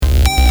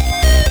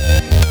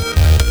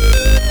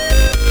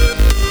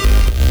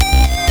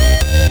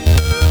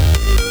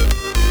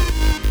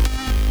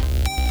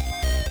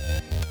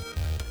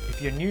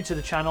to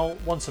the channel.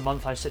 Once a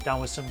month I sit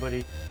down with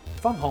somebody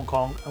from Hong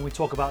Kong and we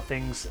talk about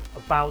things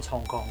about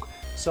Hong Kong.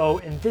 So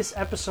in this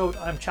episode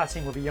I'm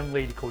chatting with a young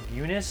lady called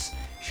Eunice.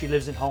 She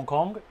lives in Hong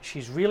Kong.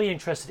 She's really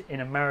interested in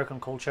American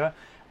culture,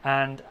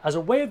 and as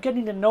a way of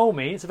getting to know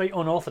me, it's a very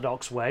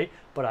unorthodox way,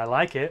 but I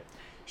like it,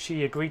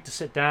 she agreed to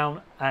sit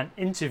down and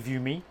interview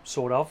me,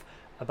 sort of,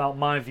 about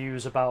my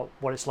views about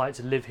what it's like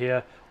to live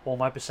here, or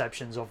my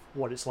perceptions of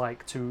what it's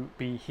like to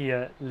be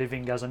here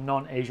living as a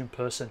non-Asian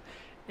person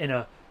in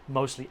a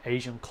mostly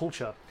Asian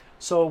culture.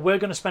 So we're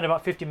going to spend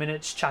about 50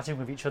 minutes chatting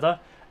with each other,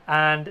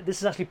 and this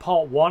is actually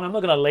part one. I'm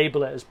not going to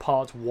label it as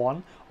part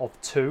one of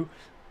two,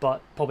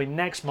 but probably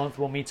next month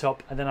we'll meet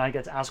up and then I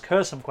get to ask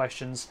her some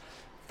questions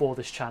for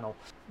this channel.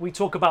 We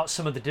talk about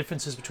some of the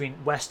differences between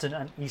Western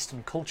and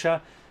Eastern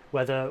culture,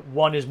 whether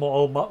one is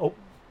more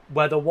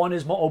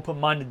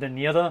open-minded than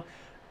the other,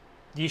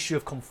 the issue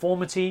of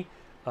conformity,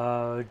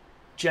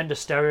 gender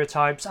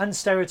stereotypes and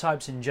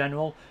stereotypes in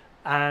general,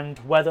 and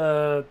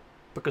whether,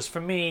 because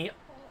for me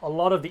a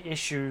lot of the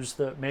issues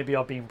that maybe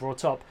are being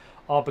brought up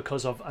are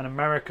because of an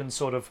American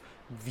sort of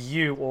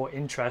view or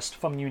interest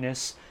from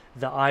Eunice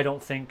that I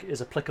don't think is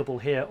applicable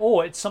here,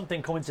 or it's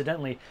something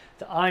coincidentally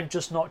that I'm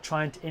just not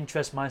trying to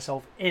interest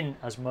myself in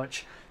as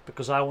much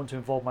because I want to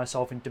involve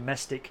myself in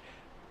domestic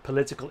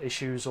political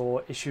issues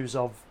or issues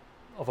of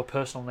a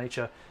personal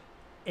nature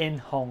in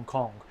Hong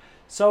Kong.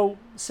 So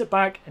sit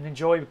back and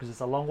enjoy because it's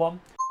a long one.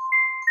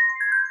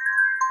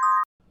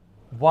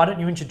 Why don't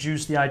you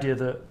introduce the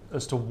idea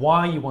as to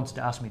why you wanted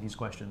to ask me these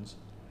questions?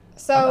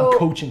 So I'm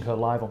coaching her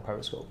live on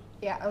Periscope.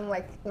 Yeah, I'm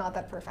like not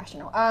that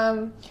professional.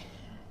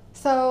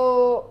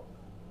 So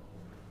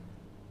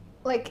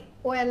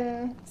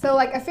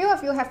a few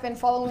of you have been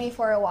following me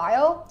for a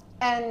while,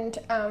 and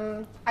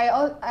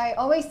I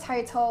always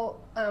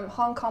title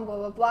Hong Kong blah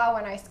blah blah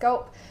when I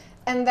scope,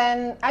 and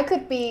then I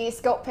could be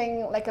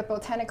scoping like a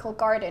botanical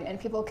garden, and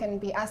people can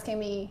be asking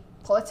me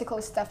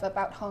political stuff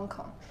about Hong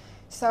Kong.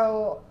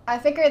 So I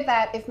figured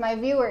that if my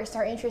viewers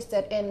are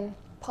interested in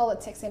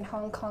politics in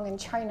Hong Kong and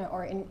China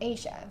or in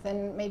Asia,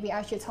 then maybe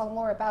I should talk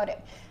more about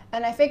it.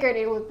 And I figured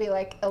it would be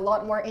like a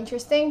lot more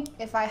interesting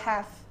if I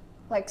have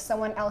like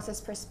someone else's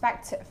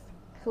perspective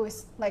who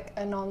is like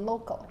a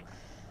non-local.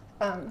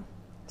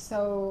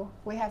 So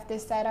we have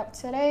this set up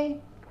today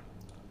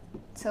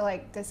to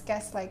like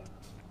discuss like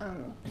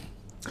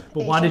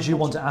But why did you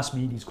want to ask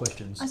me these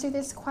questions? Ask you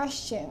these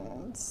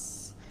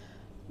questions.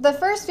 The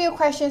first few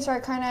questions are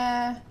kind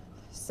of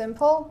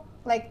simple.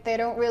 Like they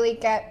don't really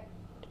get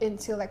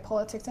into like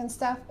politics and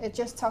stuff. It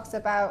just talks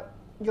about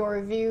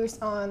your views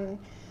on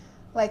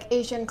like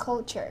Asian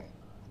culture.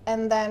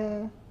 And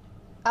then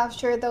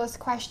after those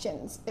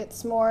questions,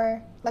 it's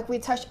more like we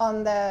touch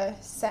on the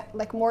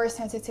more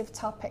sensitive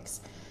topics.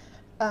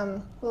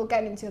 We'll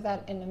get into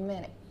that in a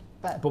minute.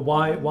 But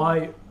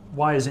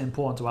why is it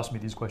important to ask me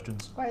these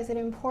questions? Why is it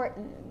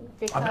important?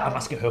 Because I'm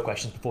asking her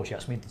questions before she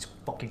asks me these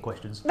fucking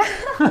questions.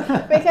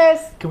 Because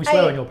can we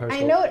swear on your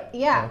Periscope? I know,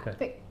 yeah. Oh,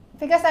 okay.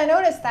 Because I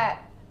noticed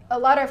that a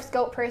lot of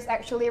scopers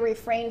actually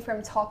refrain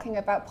from talking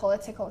about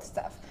political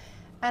stuff.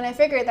 And I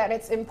figured that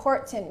it's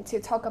important to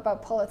talk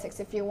about politics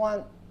if you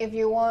want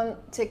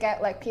to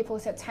get like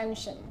people's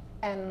attention,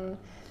 and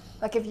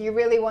like if you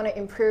really want to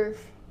improve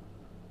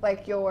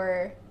like you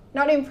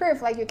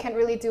can't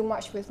really do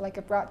much with like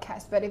a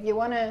broadcast, but if you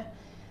want to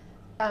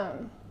how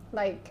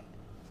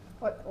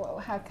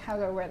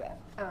do I word that?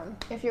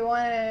 If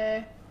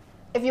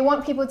you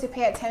want people to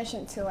pay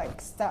attention to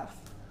like stuff,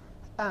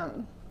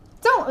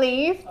 don't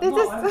leave.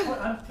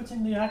 I'm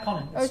putting the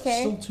aircon in. It's Okay.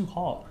 still too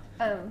hot.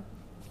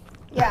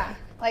 Yeah,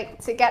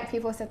 like to get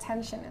people's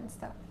attention and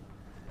stuff.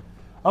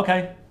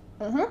 Okay.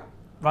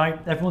 Right,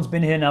 everyone's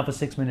been here now for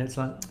 6 minutes.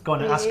 So go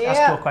on and ask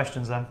your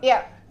questions then.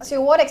 Yeah. To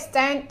what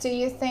extent do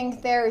you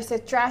think there is a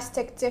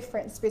drastic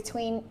difference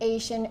between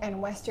Asian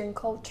and Western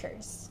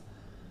cultures?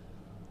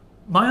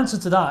 My answer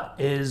to that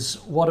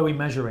is, what are we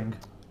measuring?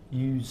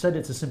 You said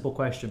it's a simple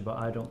question, but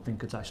I don't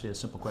think it's actually a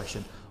simple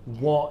question.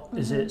 What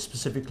is it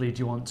specifically do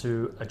you want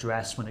to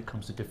address when it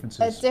comes to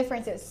differences?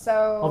 Differences,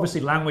 so...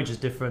 Obviously, language is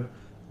different.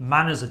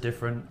 Manners are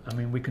different. I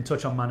mean, we can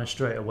touch on manners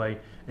straight away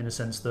in the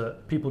sense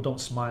that people don't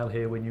smile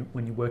here when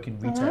you work in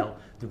retail.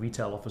 The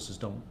retail officers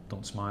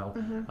don't smile,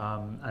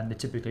 and they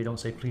typically don't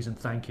say please and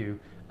thank you.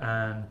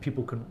 And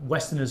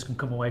Westerners can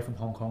come away from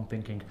Hong Kong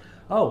thinking,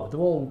 oh,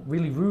 they're all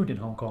really rude in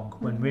Hong Kong,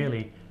 when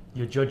really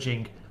you're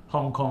judging the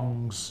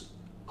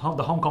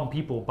Hong Kong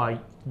people by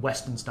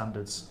Western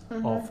standards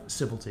of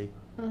civility.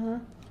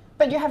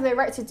 But you have the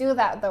right to do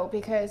that though,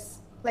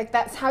 because like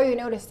that's how you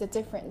notice the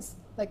difference,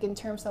 like in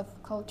terms of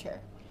culture.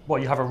 Well,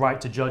 you have a right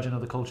to judge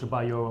another culture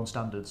by your own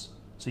standards.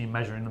 So you're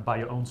measuring them by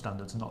your own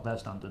standards and not their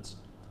standards,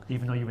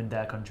 even though you're in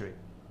their country.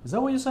 Is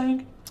that what you're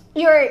saying?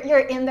 You're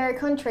in their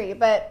country,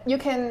 but you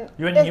can...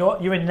 You're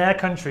in their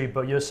country,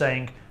 but you're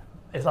saying,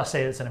 if let's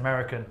say it's an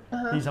American,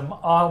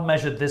 I'll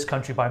measure this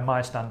country by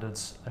my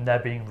standards and they're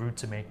being rude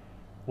to me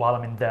while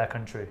I'm in their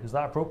country. Is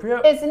that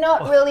appropriate? It's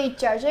not really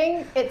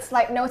judging, it's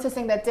like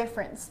noticing the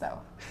difference though.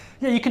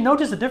 Yeah, you can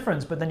notice the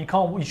difference, but then you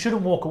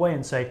shouldn't walk away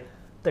and say,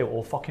 they were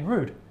all fucking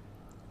rude.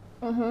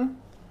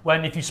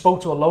 When if you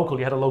spoke to a local,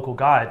 you had a local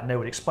guide and they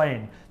would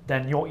explain,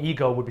 then your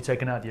ego would be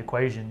taken out of the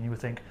equation. You would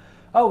think,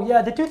 oh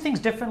yeah, they do things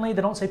differently.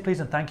 They don't say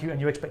please and thank you, and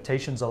your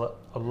expectations are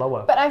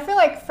lower. But I feel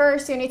like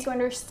first you need to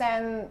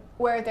understand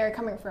where they're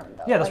coming from,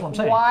 though. Yeah, that's what I'm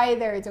saying. Why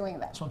they're doing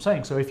that. That's what I'm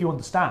saying. So if you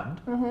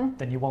understand,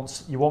 then you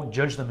won't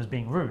judge them as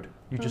being rude.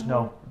 You just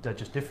know they're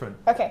just different.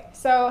 Okay,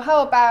 so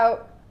how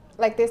about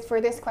like this for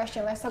this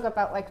question? Let's talk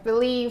about like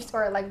beliefs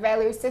or like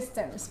value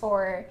systems,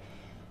 or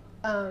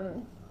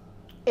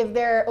if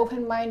they're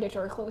open-minded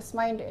or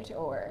closed-minded,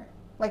 or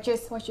like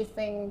just what you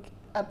think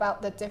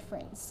about the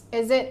difference.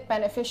 Is it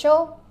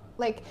beneficial?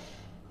 Like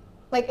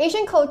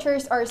Asian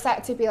cultures are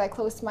said to be like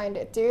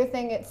closed-minded. Do you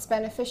think it's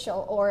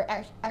beneficial or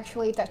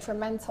actually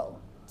detrimental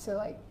to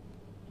like?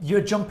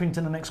 You're jumping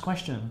to the next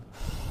question,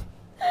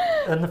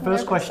 and the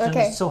first question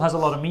still has a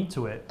lot of meat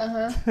to it.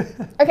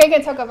 Okay, you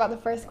can talk about the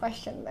first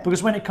question then.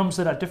 Because when it comes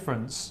to that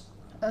difference,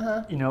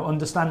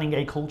 understanding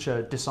a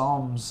culture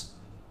disarms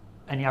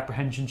any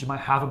apprehensions you might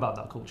have about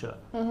that culture.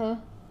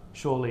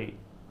 Surely.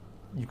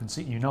 You can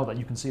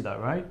see that,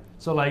 right?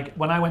 So like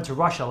when I went to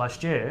Russia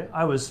last year,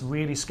 I was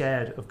really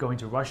scared of going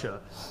to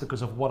Russia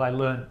because of what I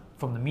learned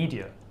from the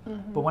media.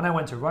 But when I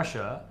went to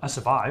Russia, I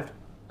survived.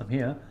 I'm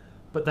here.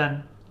 But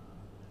then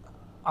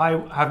I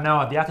have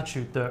now had the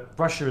attitude that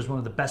Russia is one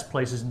of the best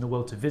places in the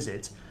world to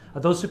visit.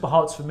 Are those super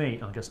hearts for me?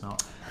 I guess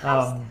not.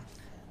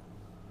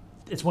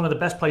 It's one of the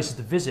best places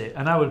to visit,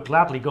 and I would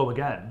gladly go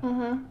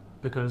again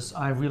because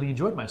I really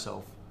enjoyed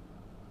myself.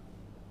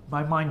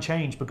 My mind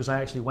changed because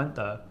I actually went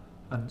there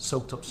and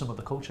soaked up some of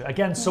the culture.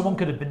 Again, someone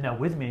could have been there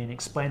with me and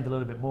explained a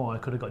little bit more. I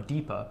could have got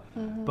deeper.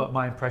 But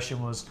my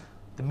impression was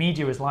the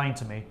media is lying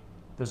to me.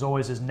 There's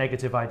always this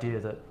negative idea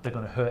that they're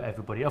going to hurt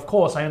everybody. Of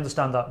course, I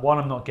understand that. One,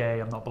 I'm not gay,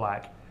 I'm not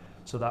black.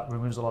 So that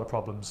removes a lot of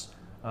problems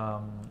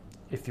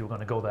if you're going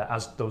to go there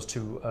as those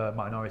two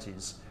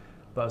minorities.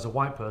 But as a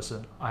white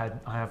person, I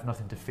have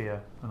nothing to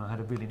fear, and I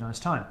had a really nice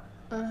time.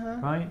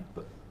 Right?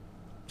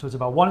 So it's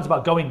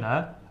about going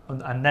there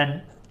and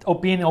then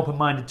being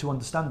open-minded to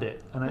understand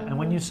it. And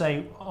when you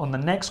say on the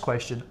next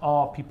question,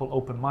 are people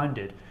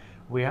open-minded?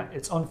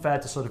 It's unfair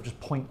to sort of just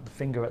point the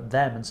finger at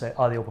them and say,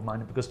 are they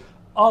open-minded? Because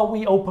are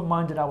we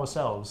open-minded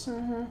ourselves?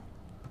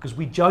 Because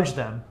we judge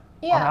them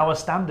on our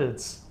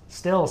standards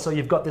still. So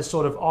you've got this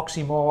sort of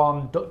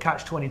oxymoron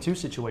catch-22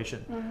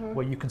 situation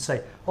where you can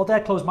say, oh,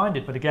 they're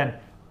closed-minded. But again,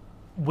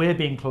 we're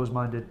being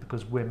closed-minded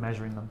because we're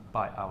measuring them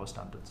by our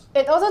standards.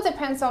 It also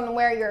depends on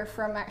where you're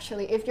from,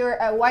 actually. If you're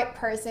a white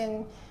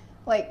person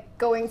like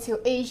going to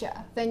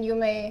Asia, then you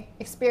may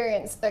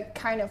experience a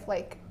kind of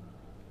like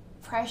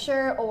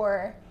pressure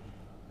or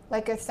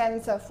like a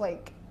sense of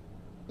like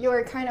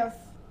you're kind of,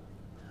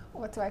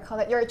 what do I call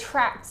it? You're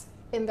trapped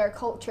in their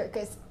culture,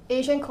 because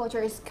Asian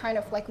culture is kind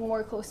of like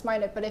more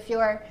close-minded. But if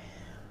you're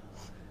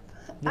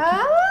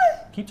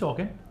keep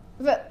talking.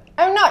 But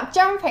I'm not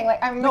jumping, like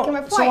I'm making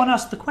my point. Someone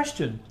asked the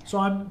question, so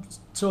I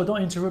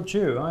don't interrupt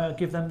you. I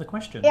give them the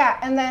question. Yeah,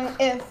 and then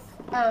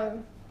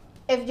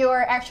if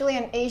you're actually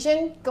an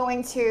Asian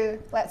going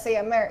to, let's say,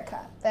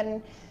 America,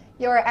 then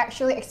you're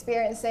actually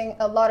experiencing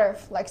a lot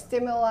of like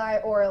stimuli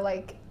or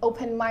like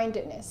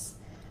open-mindedness.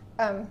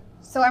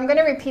 So I'm going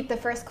to repeat the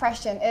first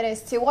question. It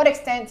is, to what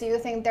extent do you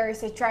think there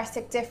is a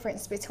drastic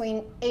difference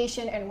between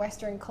Asian and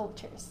Western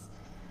cultures?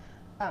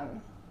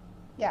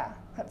 Yeah,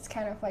 that's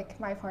kind of like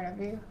my point of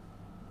view.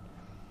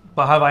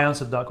 But have I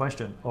answered that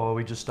question, or are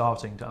we just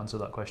starting to answer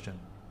that question?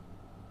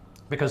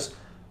 Because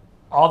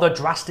are there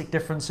drastic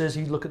differences?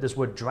 You look at this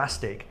word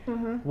drastic.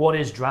 What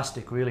is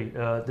drastic, really?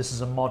 This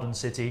is a modern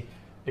city.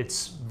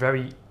 It's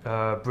very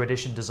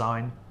British in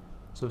design,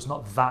 so it's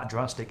not that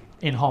drastic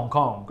in Hong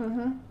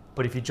Kong.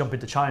 But if you jump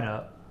into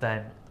China,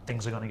 then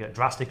things are going to get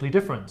drastically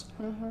different.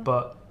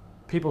 But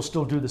people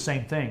still do the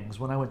same things.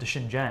 When I went to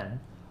Shenzhen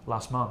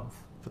last month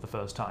for the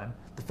first time,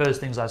 the first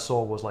things I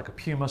saw was like a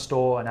Puma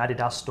store, an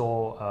Adidas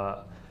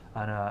store,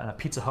 and a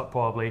Pizza Hut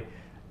probably.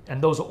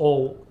 And those are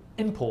all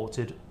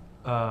imported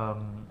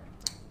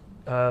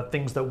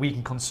things that we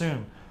can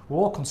consume. We're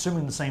all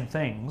consuming the same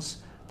things.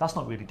 That's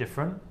not really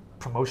different.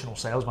 Promotional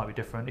sales might be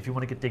different if you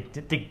want to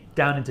dig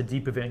down into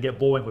deep of it and get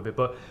boring with it.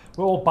 But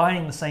we're all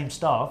buying the same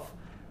stuff.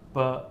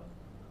 But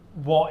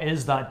what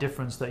is that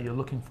difference that you're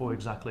looking for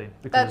exactly?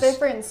 Because that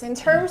difference in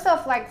terms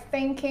of like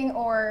thinking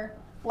or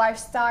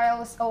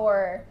lifestyles,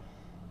 or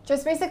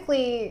just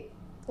basically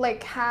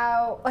like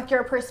how, like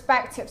your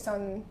perspectives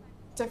on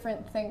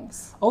different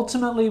things.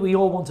 Ultimately, we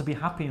all want to be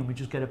happy, and we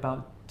just get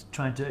about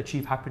trying to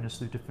achieve happiness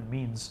through different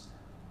means.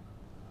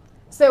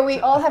 So we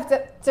all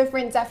have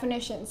different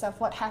definitions of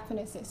what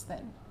happiness is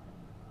then.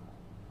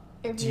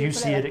 Do you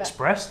see it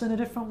expressed in a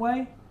different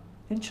way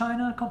in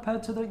China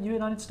compared to the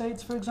United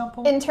States, for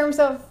example? In terms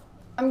of,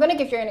 I'm going to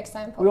give you an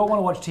example. We all want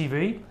to watch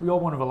TV. We all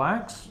want to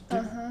relax.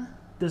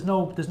 There's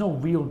no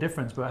real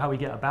difference, but how we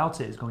get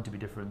about it is going to be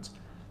different.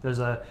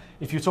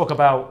 If you talk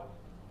about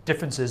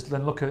differences,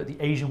 then look at the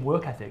Asian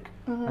work ethic,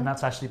 and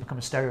that's actually become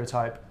a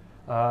stereotype.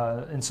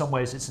 In some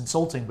ways it's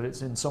insulting, but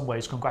it's in some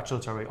ways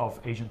congratulatory of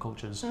Asian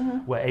cultures,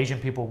 where Asian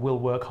people will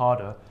work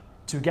harder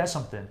to get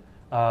something.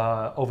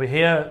 Over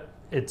here,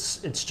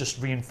 it's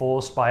just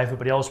reinforced by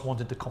everybody else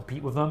wanting to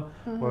compete with them.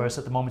 Whereas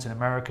at the moment in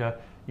America,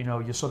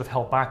 you're sort of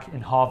held back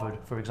in Harvard,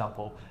 for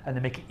example, and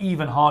they make it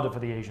even harder for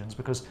the Asians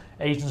because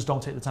Asians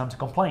don't take the time to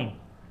complain.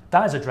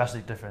 That is a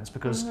drastic difference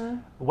because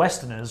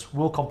Westerners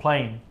will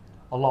complain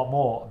a lot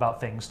more about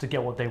things to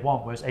get what they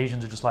want, whereas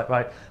Asians are just like,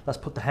 right, let's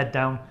put the head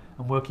down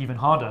and work even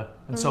harder.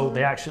 And so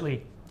they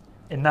actually,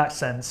 in that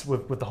sense,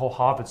 with the whole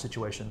Harvard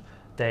situation,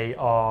 they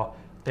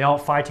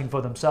aren't fighting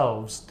for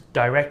themselves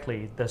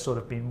directly. They're sort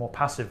of being more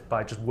passive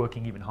by just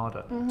working even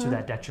harder to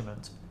their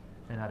detriment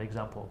in that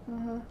example.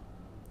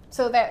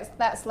 So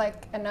that's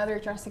like another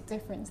drastic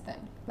difference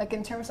then, like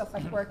in terms of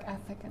like work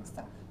ethic and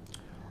stuff.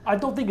 I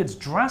don't think it's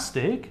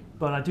drastic,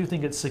 but I do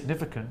think it's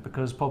significant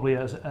because probably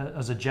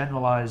as a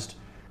generalized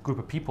group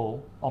of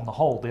people on the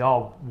whole, they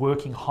are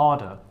working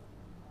harder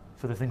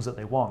for the things that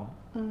they want.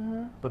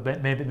 But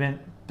then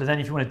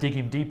if you want to dig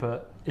in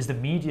deeper, is the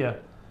media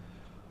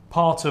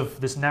part of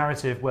this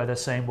narrative where they're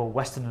saying, well,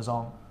 Westerners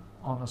aren't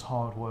as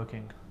hard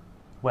working,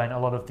 when a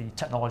lot of the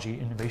technology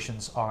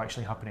innovations are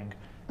actually happening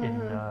in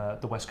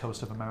the west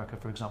coast of America,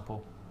 for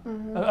example.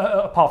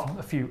 Apart from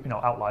a few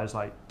outliers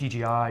like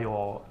DJI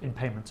or in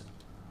payment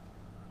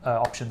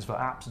options for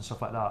apps and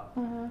stuff like that.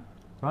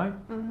 Right?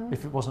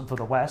 If it wasn't for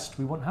the West,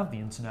 we wouldn't have the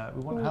internet.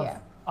 We wouldn't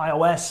have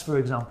iOS, for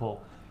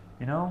example.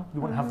 We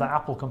wouldn't have the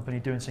Apple company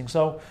doing things.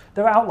 So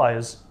there are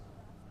outliers.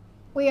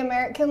 We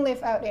Americans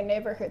live out in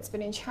neighborhoods, but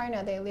in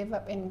China they live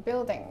up in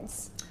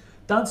buildings.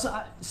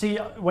 See,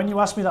 when you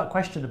ask me that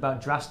question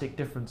about drastic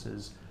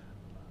differences,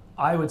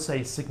 I would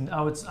say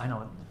I know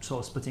I'm sort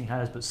of splitting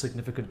hairs, but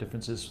significant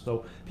differences.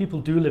 So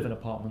people do live in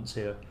apartments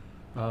here.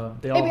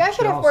 Maybe I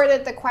should have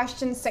worded the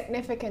question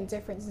significant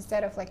difference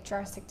instead of like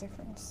drastic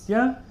difference.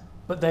 Yeah,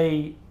 but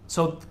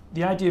so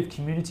the idea of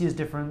community is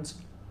different.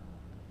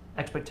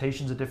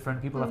 Expectations are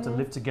different. People have to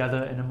live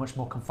together in a much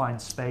more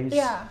confined space.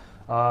 Yeah.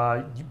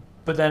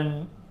 But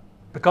then,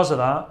 because of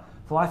that,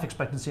 the life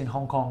expectancy in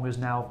Hong Kong is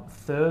now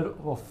third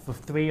or for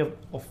 3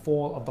 or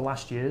 4 of the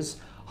last years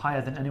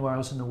higher than anywhere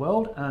else in the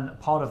world. And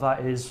part of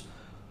that is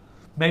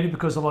maybe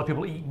because a lot of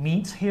people eat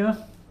meat here.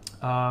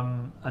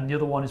 And the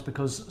other one is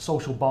because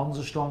social bonds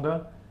are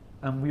stronger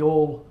and we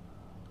all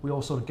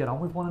sort of get on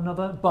with one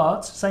another.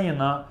 But saying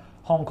that,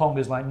 Hong Kong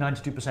is like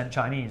 92%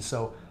 Chinese,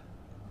 so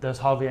there's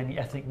hardly any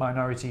ethnic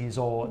minorities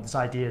or this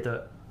idea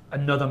that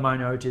another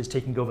minority is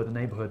taking over the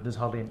neighborhood. There's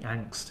hardly any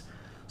angst.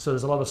 So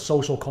there's a lot of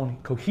social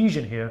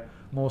cohesion here,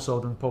 more so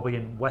than probably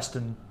in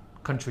Western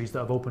countries that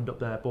have opened up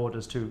their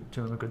borders to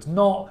immigrants.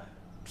 Not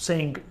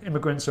saying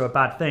immigrants are a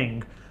bad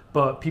thing,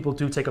 but people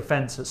do take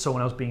offense at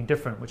someone else being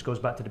different, which goes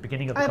back to the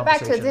beginning of the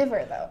conversation. Back to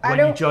differ, though.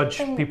 When you judge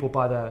people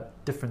by their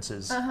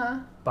differences,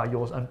 by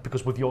yours, and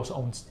because with your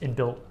own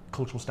inbuilt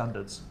cultural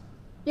standards.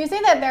 You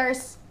say that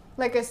there's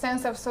like a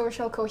sense of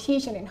social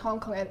cohesion in Hong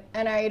Kong,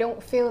 and I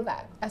don't feel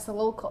that as a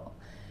local.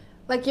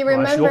 Like you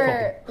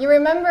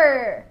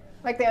remember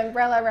like the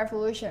Umbrella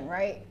Revolution,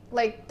 right?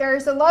 Like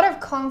there's a lot of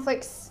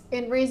conflicts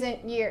in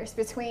recent years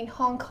between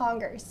Hong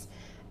Kongers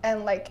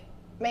and like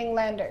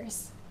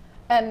mainlanders.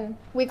 And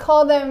we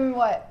call them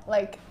what,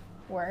 like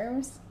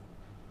worms?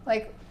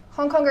 Like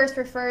Hong Kongers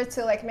refer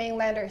to like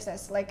mainlanders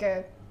as like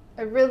a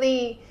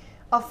really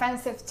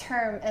offensive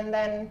term, and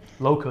then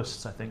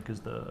locusts, I think,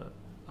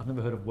 I've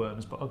never heard of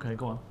worms, but okay,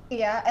 go on.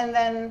 Yeah, and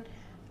then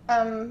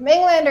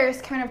mainlanders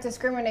kind of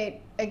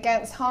discriminate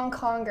against Hong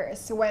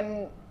Kongers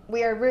when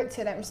we are rude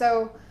to them.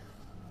 So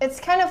it's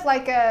kind of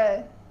like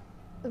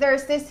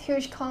there's this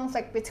huge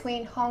conflict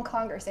between Hong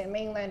Kongers and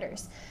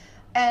mainlanders,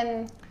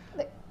 and.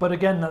 But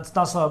again,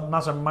 that's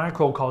a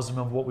microcosm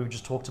of what we've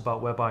just talked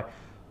about, whereby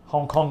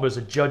Hong Kongers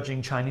are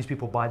judging Chinese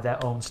people by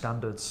their own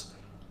standards.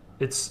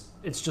 It's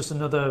just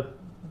another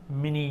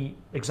mini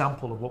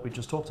example of what we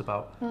just talked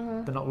about.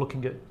 They're not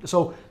looking at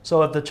so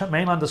if the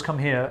mainlanders come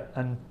here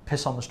and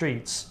piss on the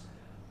streets,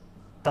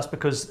 that's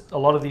because a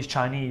lot of these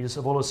Chinese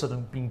have all of a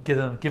sudden been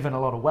given a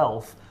lot of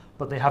wealth,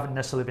 but they haven't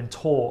necessarily been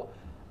taught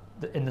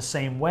in the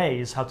same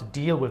ways how to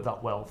deal with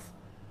that wealth.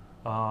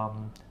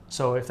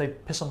 So if they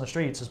piss on the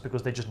streets, it's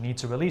because they just need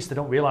to release. They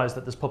don't realize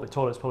that there's public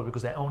toilets probably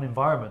because their own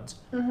environment.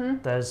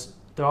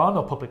 There are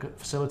no public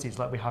facilities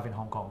like we have in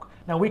Hong Kong.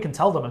 Now we can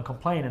tell them and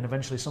complain, and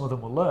eventually some of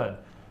them will learn.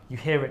 You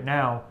hear it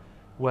now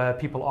where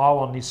people are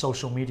on these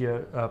social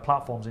media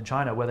platforms in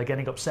China where they're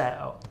getting upset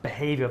at the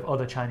behavior of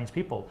other Chinese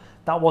people.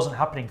 That wasn't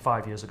happening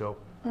 5 years ago.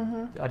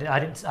 I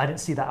didn't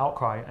see that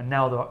outcry, and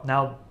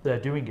now they're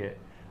doing it.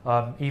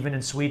 Even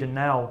in Sweden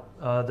now,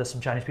 there's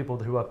some Chinese people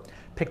who are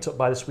picked up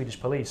by the Swedish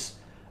police,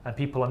 and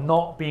people are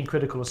not being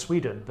critical of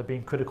Sweden, they're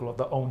being critical of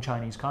their own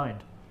Chinese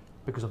kind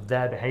because of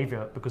their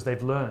behavior, because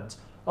they've learned,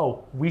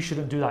 oh, we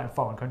shouldn't do that in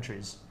foreign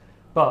countries.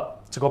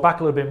 But to go back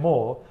a little bit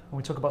more, when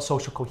we talk about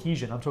social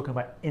cohesion, I'm talking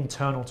about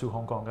internal to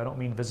Hong Kong. I don't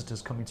mean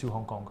visitors coming to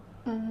Hong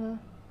Kong.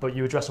 But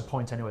you address a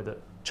point anyway that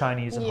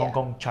Chinese and Hong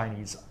Kong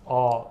Chinese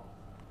are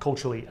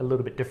culturally a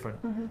little bit different.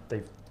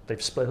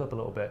 They've split up a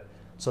little bit.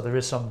 So there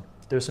is some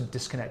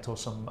disconnect or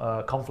some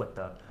conflict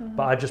there.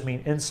 But I just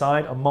mean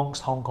inside,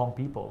 amongst Hong Kong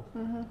people,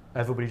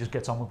 everybody just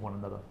gets on with one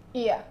another.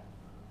 Yeah.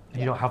 And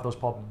you don't have those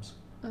problems.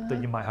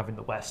 that you might have in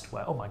the West,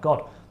 where, oh my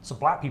God, some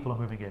black people are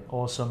moving in,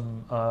 or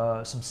some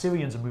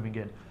Syrians are moving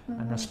in,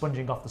 and they're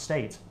sponging off the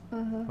state,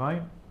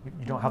 right?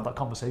 You don't have that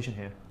conversation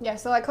here. Yeah,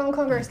 so like Hong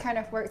Kongers kind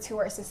of work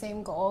towards the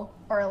same goal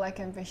or like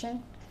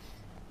ambition.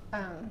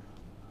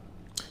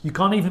 You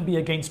can't even be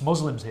against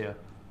Muslims here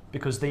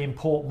because they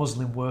import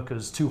Muslim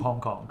workers to Hong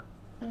Kong.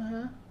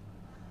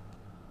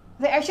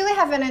 They actually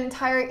have an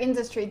entire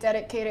industry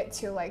dedicated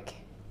to like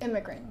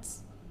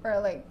immigrants or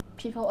like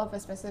people of a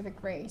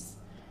specific race.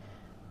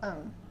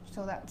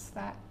 So that's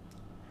that.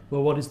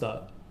 Well, what is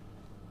that?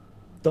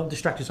 Don't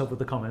distract yourself with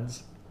the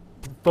comments.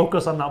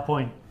 Focus on that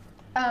point.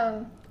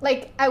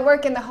 Like I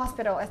work in the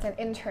hospital as an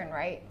intern,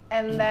 right?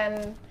 And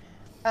then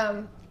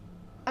I'm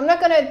not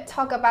gonna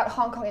talk about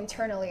Hong Kong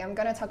internally. I'm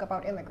gonna talk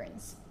about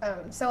immigrants.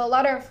 So a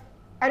lot of,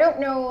 I don't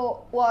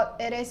know what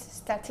it is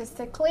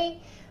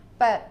statistically,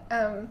 but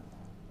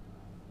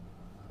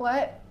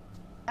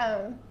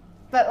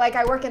but like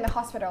I work in the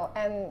hospital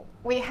and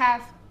we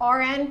have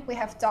RN, we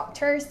have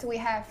doctors, we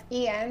have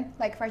EN,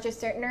 like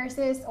registered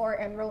nurses or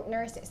enrolled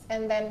nurses,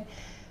 and then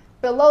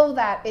below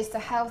that is the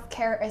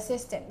healthcare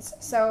assistants.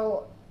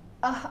 So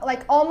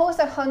like almost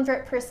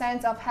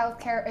 100% of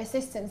healthcare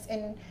assistants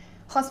in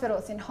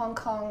hospitals in Hong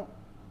Kong,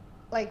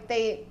 like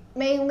they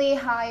mainly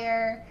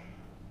hire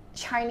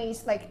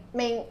Chinese,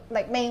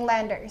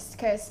 mainlanders,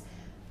 because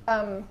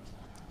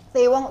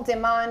they won't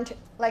demand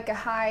like a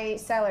high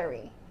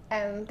salary,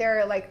 and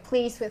they're like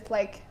pleased with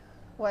like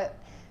what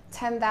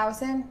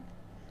 10,000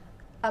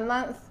 a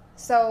month.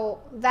 So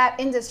that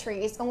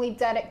industry is only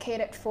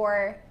dedicated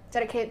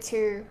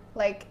to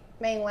like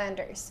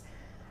mainlanders,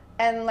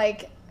 and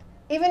like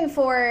even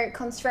for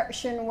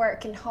construction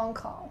work in Hong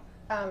Kong,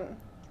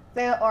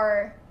 there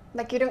are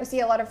like you don't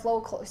see a lot of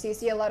locals. You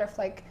see a lot of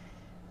like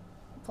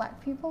black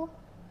people.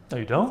 No,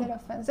 you don't. Is it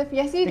offensive?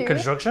 Yes, you do. In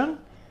construction?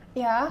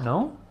 Yeah.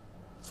 No,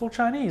 it's all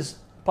Chinese.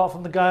 Apart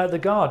from the guy at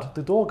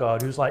the door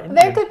guard, who's like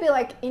Indian. There could be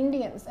like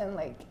Indians and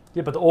like.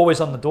 Yeah, but they're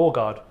always on the door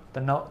guard.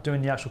 They're not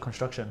doing the actual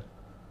construction.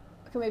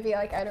 Maybe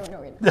like I don't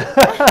know.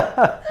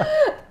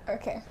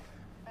 Okay.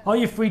 Are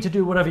you free to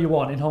do whatever you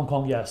want in Hong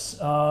Kong? Yes.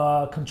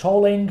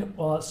 Controlling,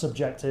 well, that's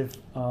subjective.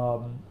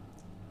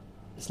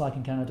 It's like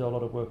in Canada, a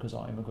lot of workers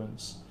are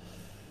immigrants.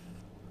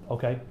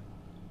 Okay.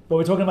 But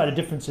we're talking about the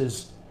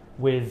differences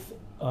with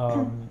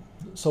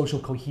social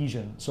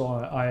cohesion. So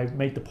I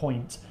made the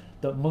point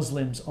that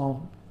Muslims aren't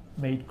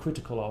made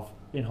critical of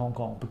in Hong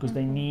Kong because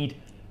they need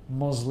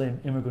Muslim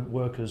immigrant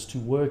workers to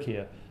work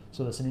here.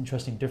 So that's an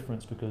interesting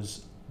difference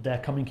because they're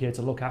coming here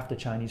to look after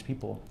Chinese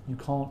people. You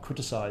can't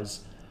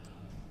criticize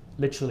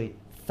literally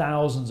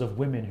thousands of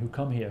women who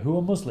come here who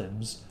are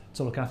Muslims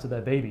to look after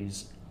their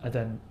babies and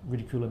then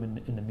ridicule them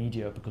in the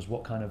media because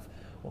what kind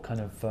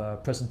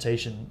of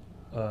presentation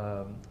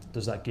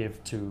does that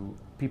give to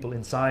people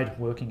inside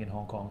working in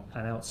Hong Kong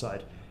and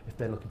outside if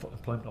they're looking for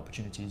employment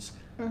opportunities?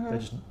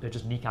 They're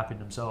just kneecapping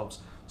themselves,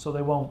 so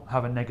they won't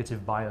have a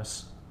negative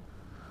bias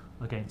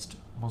against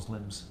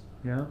Muslims.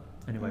 Yeah.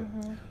 Anyway,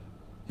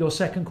 your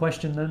second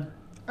question then.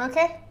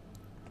 Okay,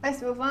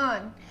 let's move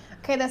on.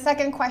 Okay, the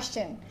second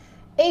question.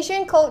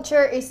 Asian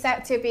culture is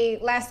said to be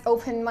less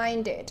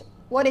open-minded.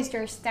 What is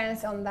your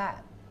stance on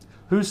that?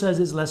 Who says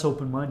it's less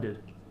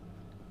open-minded?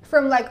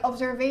 From like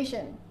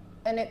observation,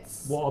 and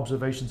it's... What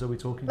observations are we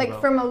talking like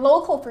about? From a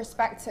local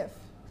perspective,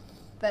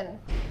 then.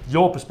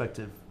 Your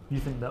perspective, you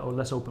think they're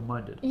less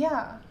open-minded?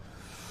 Yeah.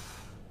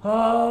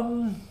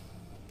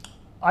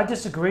 I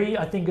disagree.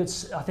 I think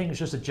it's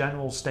just a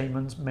general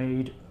statement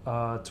made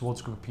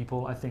towards a group of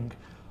people. I think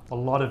a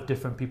lot of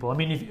different people. I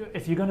mean,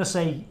 if you're going to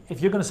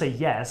say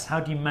yes, how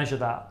do you measure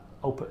that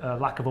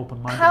lack of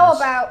open-mindedness? How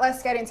about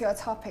let's get into a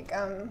topic.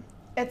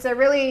 It's a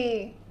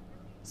really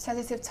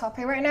sensitive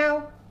topic right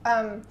now.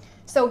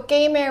 So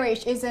gay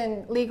marriage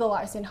isn't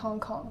legalized in Hong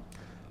Kong.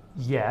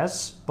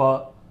 Yes,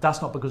 but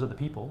that's not because of the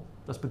people.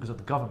 That's because of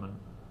the government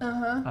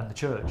and the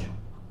church.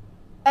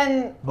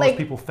 And most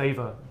people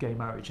favor gay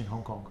marriage in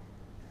Hong Kong.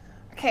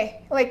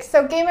 Okay,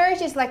 so gay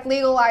marriage is like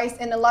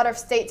legalized in a lot of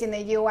states in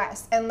the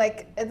US, and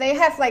like they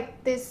have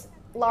like this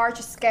large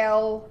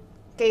scale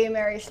gay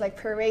marriage like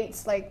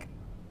parades like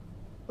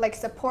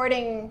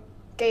supporting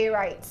gay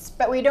rights,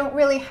 but we don't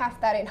really have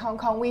that in Hong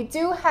Kong. We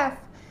do have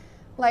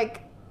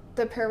like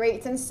the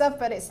parades and stuff,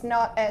 but it's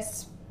not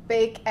as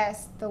big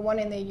as the one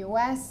in the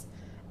US.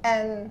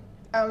 And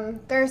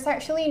there's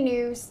actually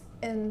news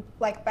in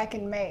like back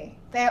in May.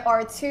 There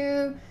are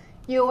 2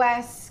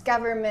 US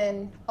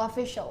government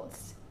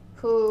officials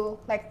who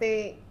like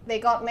they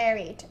got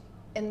married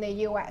in the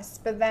US,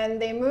 but then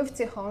they moved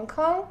to Hong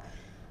Kong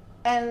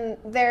and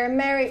their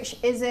marriage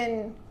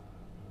isn't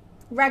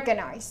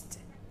recognized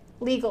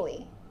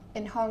legally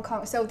in Hong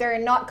Kong. So they're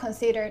not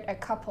considered a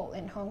couple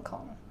in Hong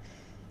Kong.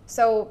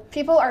 So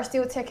people are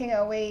still taking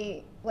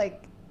away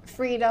like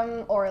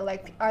freedom or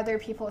like other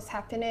people's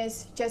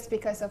happiness just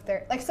because of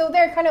their so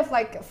they're kind of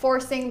like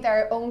forcing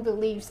their own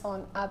beliefs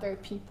on other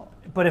people.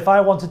 But if I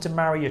wanted to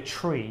marry a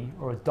tree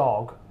or a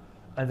dog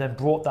and then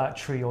brought that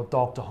tree or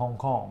dog to Hong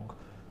Kong,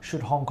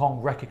 should Hong Kong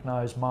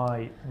recognize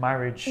my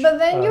marriage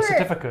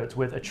certificate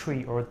with a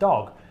tree or a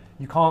dog?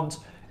 You can't,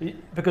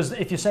 because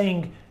if you're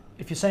saying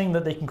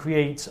that they can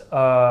create,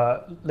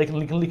 they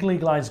can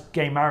legalize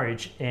gay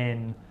marriage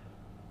in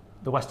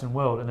the Western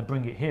world and then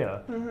bring it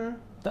here,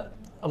 that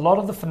a lot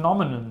of the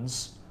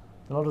phenomenons,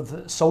 a lot of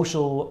the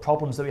social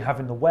problems that we have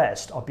in the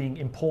West are being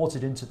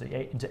imported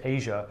into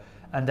Asia,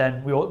 and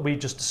then we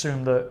just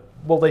assume that,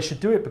 well, they should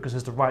do it because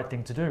it's the right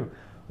thing to do,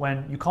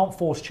 when you can't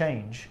force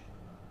change,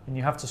 and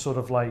you have to sort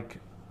of like,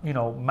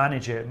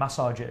 manage it,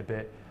 massage it a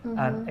bit,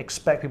 and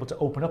expect people to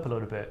open up a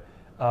little bit.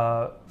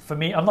 For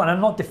me, I'm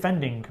not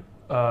defending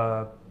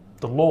the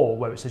law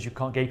where it says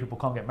gay people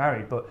can't get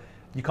married, but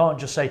you can't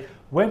just say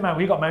we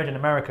got married in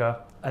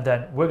America and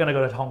then we're going to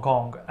go to Hong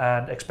Kong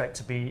and expect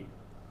to be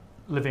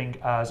living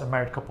as a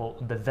married couple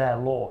under their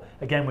law.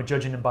 Again, we're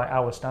judging them by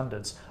our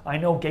standards. I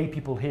know gay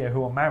people here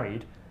who are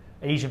married,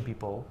 Asian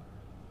people,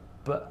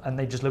 and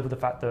they just live with the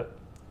fact that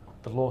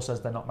the law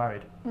says they're not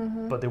married,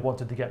 but they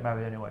wanted to get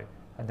married anyway,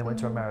 and they went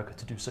to America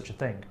to do such a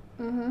thing.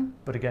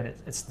 But again,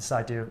 it's this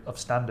idea of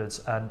standards,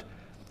 and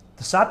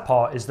the sad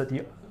part is that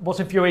what's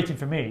infuriating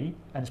for me,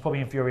 and it's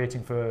probably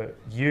infuriating for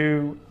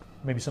you,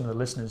 maybe some of the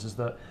listeners, is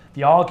that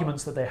the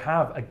arguments that they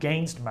have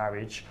against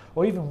marriage,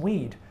 or even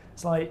weed,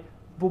 it's like,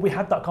 well, we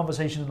had that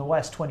conversation in the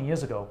West 20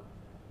 years ago.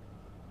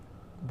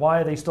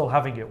 Why are they still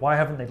having it? Why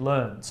haven't they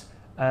learned?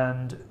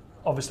 And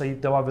obviously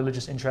there are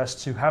religious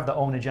interests who have their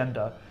own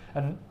agenda,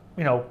 and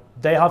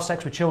they have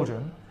sex with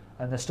children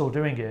and they're still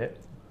doing it,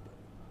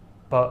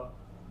 but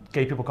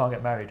gay people can't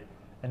get married.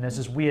 And there's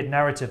this weird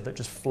narrative that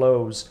just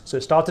flows. So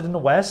it started in the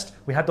West,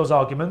 we had those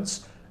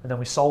arguments, and then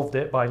we solved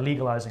it by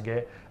legalizing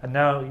it, and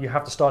now you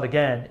have to start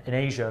again in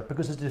Asia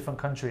because it's a different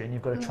country, and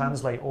you've got to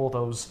translate all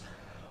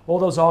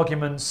those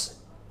arguments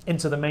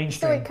into the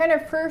mainstream. So it kind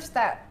of proves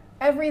that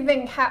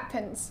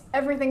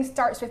everything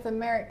starts with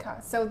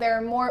America, so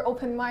they're more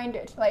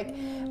open-minded. Like,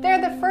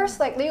 they're the first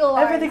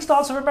legalized. Everything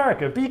starts with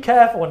America. Be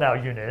careful now,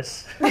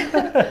 Eunice.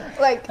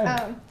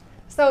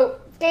 So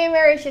gay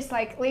marriage is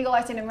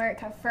legalized in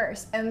America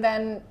first, and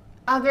then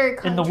other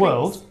countries. In the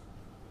world?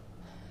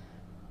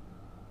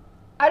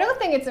 I don't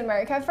think it's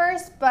America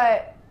first,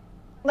 but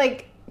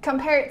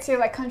compared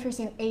to countries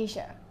in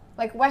Asia,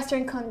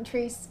 Western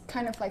countries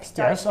kind of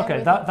start. Yes,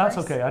 okay, that's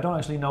first. okay. I don't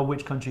actually know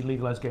which country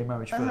legalized gay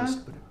marriage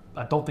first, but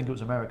I don't think it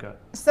was America.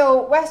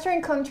 So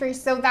Western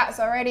countries, so that's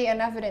already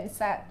an evidence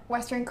that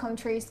Western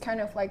countries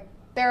kind of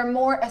they're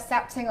more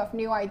accepting of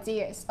new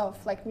ideas, of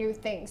new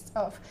things,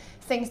 of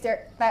things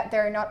that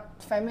they're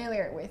not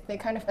familiar with. They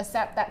kind of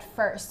accept that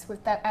first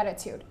with that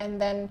attitude, and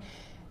then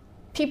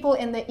people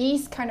in the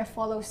East kind of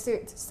follow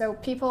suit. So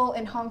people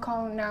in Hong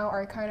Kong now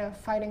are kind of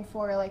fighting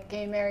for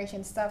gay marriage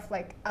and stuff,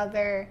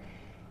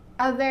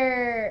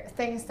 other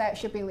things that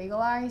should be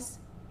legalized.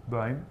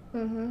 Right.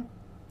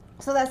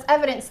 So that's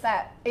evidence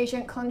that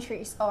Asian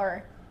countries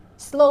are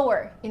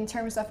slower in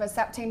terms of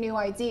accepting new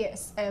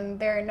ideas, and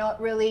they're not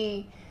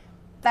really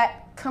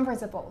that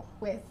comfortable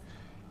with.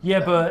 Yeah,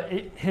 but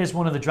here's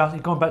one of the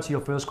drastic, going back to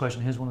your first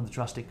question, here's one of the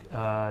drastic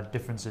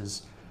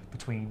differences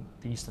between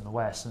the East and the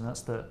West, and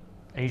that's that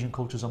Asian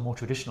cultures are more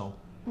traditional,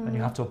 and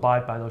you have to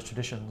abide by those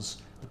traditions.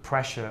 The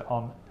pressure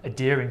on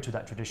adhering to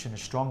that tradition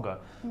is stronger,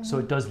 so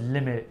it does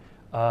limit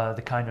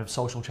the kind of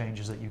social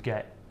changes that you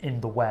get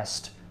in the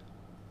West.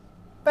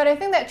 But I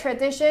think that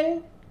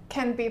tradition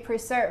can be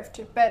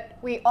preserved, but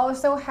we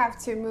also have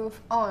to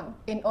move on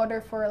in order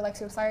for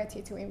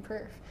society to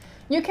improve.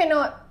 You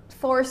cannot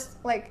force,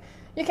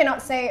 you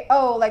cannot say,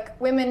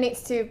 women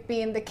needs to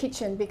be in the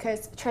kitchen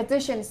because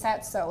tradition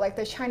said so.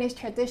 The Chinese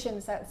tradition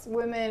says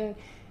women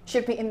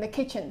should be in the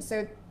kitchen.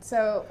 So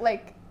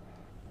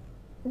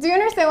do you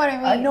understand what I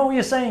mean? I know what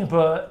you're saying,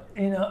 but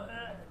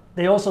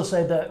they also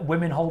say that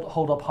women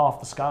hold up half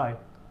the sky.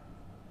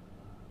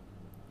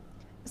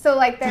 So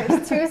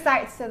there's two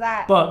sides to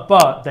that.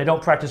 But they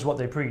don't practice what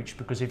they preach,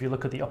 because if you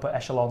look at the upper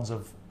echelons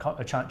of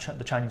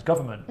the Chinese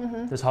government,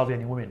 there's hardly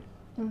any women.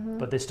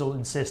 But they still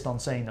insist on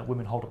saying that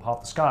women hold up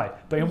half the sky.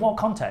 But in what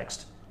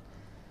context?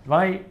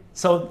 Right?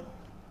 So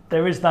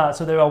there is that.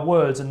 So there are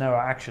words and there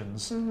are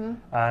actions.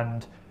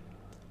 And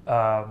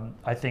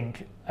I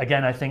think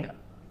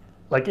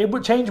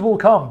change will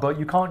come, but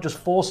you can't just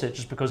force it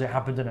just because it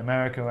happened in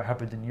America or it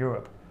happened in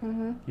Europe.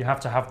 You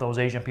have to have those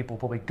Asian people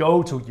probably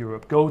go to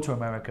Europe, go to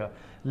America,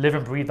 live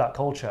and breathe that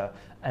culture,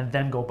 and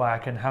then go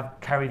back and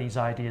carry these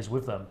ideas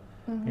with them.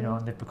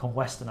 And they've become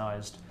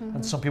westernized.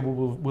 And some people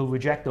will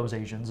reject those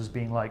Asians as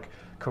being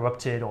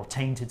corrupted or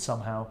tainted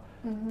somehow.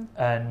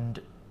 And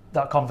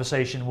that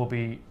conversation will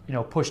be,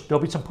 pushed.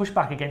 There'll be some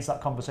pushback against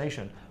that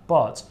conversation.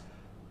 But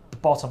the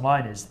bottom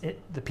line is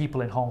the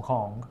people in Hong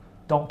Kong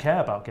don't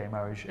care about gay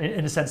marriage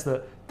in the sense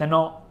that they're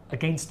not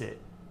against it.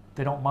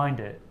 They don't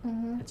mind it.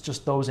 It's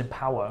just those in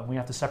power, and we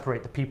have to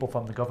separate the people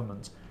from the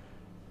government.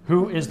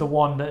 Who is the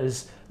one that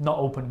is not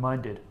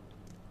open-minded?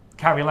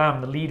 Carrie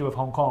Lam, the leader of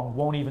Hong Kong,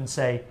 won't even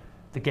say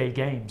the gay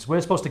games.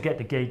 We're supposed to get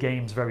the gay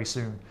games very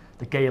soon,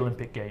 the gay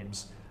Olympic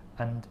games,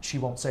 and she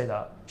won't say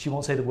that. She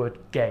won't say the word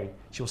gay.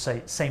 She'll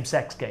say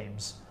same-sex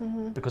games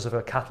because of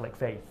her Catholic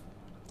faith.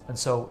 And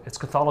so it's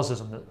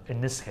Catholicism that,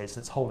 in this case,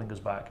 that's holding us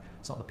back.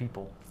 It's not the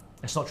people.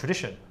 It's not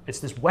tradition. It's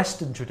this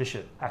Western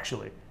tradition,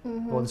 actually,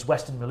 or this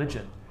Western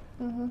religion.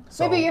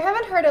 So, Maybe you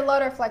haven't heard a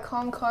lot of like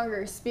Hong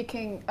Kongers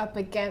speaking up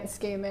against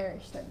gay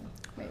marriage then,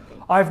 maybe.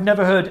 I've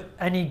never heard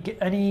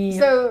any.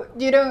 So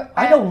you don't.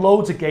 I know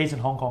loads of gays in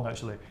Hong Kong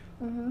actually,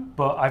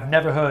 but I've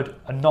never heard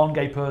a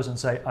non-gay person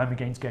say I'm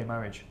against gay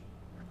marriage.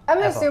 I'm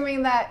ever.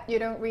 assuming that you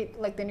don't read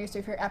like the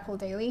newspaper Apple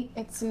Daily.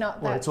 It's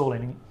not that. Well,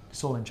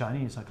 it's all in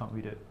Chinese. I can't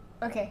read it,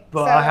 Okay.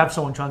 but so, I have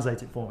someone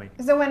translate it for me.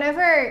 So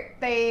whenever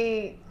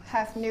they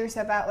have news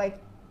about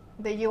like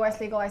the U.S.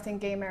 legalizing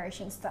gay marriage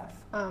and stuff,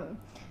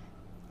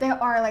 there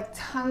are like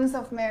tons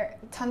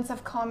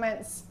of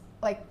comments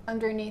like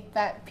underneath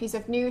that piece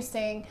of news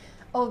saying,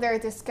 "Oh, they're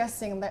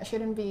disgusting. That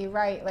shouldn't be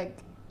right." Like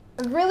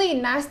really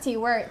nasty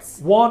words.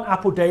 One,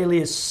 Apple Daily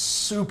is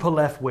super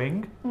left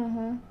wing,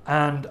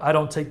 and I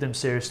don't take them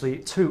seriously.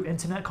 Two,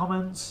 internet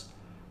comments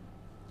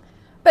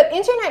But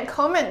internet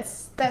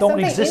comments, that's don't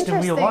something exist in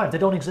interesting. real life. They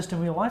don't exist in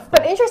real life.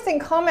 But though. interesting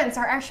comments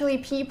are actually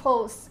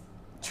people's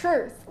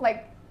truth,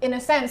 like in a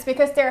sense,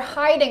 because they're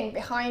hiding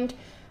behind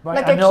Right,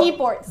 like and a they'll-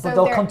 keyboard. But So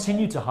they'll they're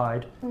continue to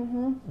hide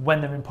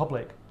when they're in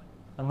public,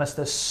 unless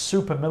they're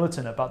super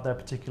militant about their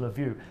particular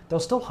view. They'll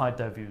still hide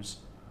their views.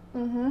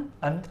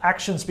 And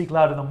actions speak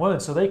louder than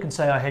words, so they can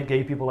say, I hate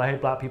gay people, I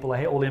hate black people, I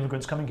hate all the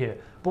immigrants coming here.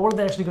 But what are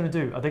they actually going to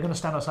do? Are they going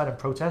to stand outside and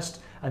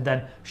protest and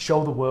then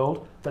show the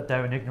world that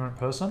they're an ignorant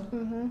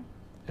person?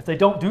 If they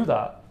don't do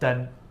that,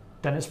 then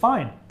it's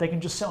fine. They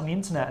can just sit on the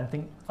internet and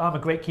think, I'm a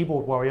great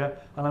keyboard warrior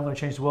and I'm going to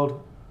change the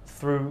world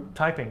through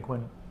typing,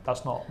 when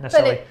that's not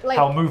necessarily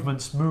how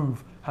movements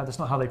move. That's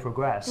not how they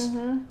progress.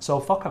 So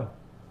fuck them.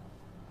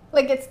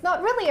 like it's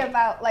not really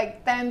about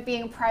like them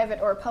being private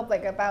or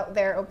public about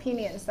their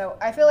opinions. So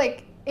I feel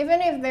like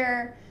even if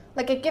they're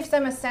like, it gives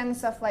them a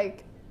sense of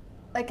like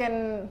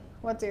an,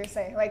 what do you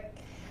say, like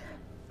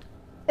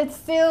it's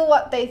still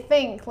what they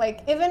think.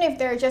 Like even if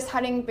they're just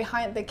hiding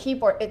behind the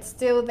keyboard, it's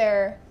still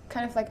their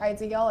kind of like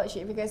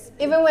ideology. Because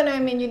even when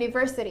I'm in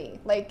university,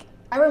 like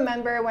I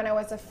remember when I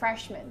was a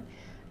freshman,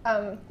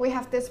 we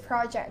have this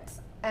project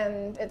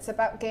and it's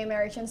about gay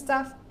marriage and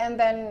stuff, and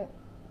then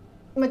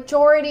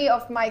majority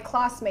of my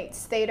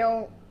classmates, they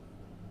don't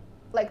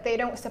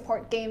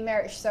support gay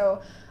marriage.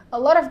 So a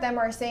lot of them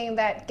are saying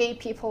that gay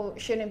people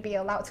shouldn't be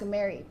allowed to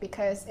marry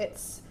because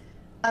it's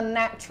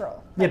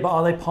unnatural. Yeah, but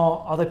are they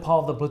part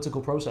of the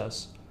political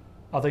process?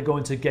 Are they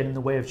going to get in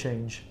the way of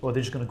change, or are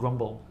they just going to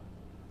grumble?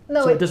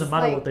 No, So it it's doesn't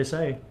matter like, what they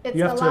say. It's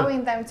You have to.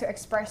 allowing them to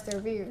express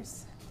their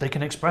views. They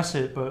can express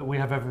it, but we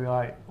have every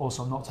right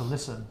also not to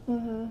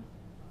listen.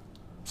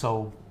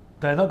 So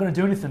they're not going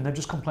to do anything. They're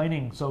just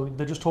complaining. So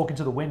they're just talking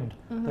to the wind.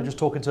 They're just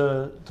talking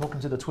to the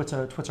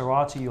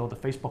Twitterati or the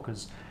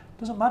Facebookers.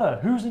 Doesn't matter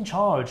who's in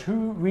charge.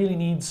 Who really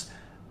needs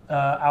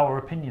our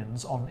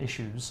opinions on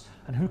issues,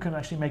 and who can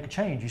actually make a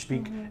change? You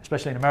speak,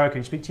 especially in America,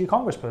 you speak to your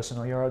congressperson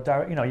or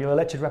your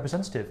elected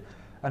representative,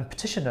 and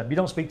petition them. You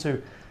don't speak to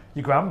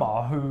your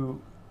grandma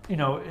who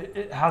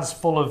it has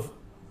full of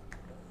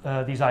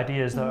these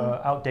ideas that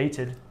are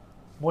outdated.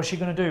 What's she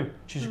going to do?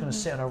 She's just going to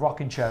sit in a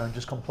rocking chair and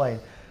just complain.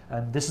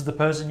 And this is the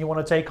person you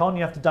want to take on.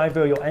 You have to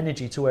divert your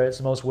energy to where it's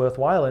the most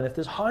worthwhile. And if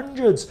there's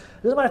hundreds, it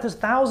doesn't matter if there's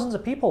thousands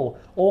of people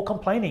all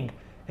complaining,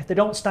 if they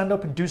don't stand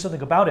up and do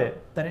something about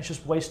it, then it's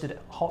just wasted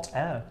hot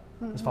air,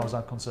 as far as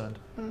I'm concerned.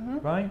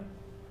 Right?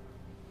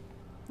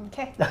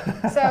 Okay.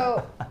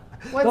 So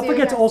what Don't do you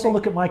forget to guys also think?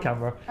 look at my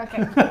camera.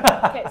 Okay.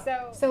 Okay.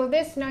 So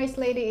this nice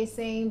lady is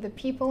saying the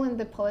people and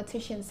the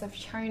politicians of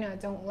China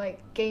don't like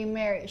gay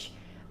marriage.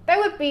 That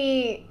would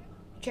be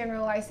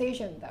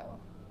generalization,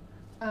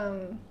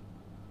 though.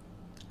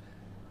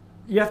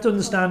 You have to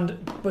understand,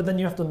 but then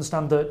you have to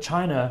understand that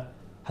China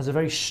has a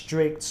very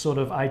strict sort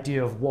of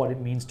idea of what it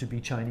means to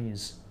be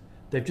Chinese.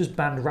 They've just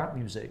banned rap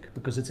music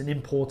because it's an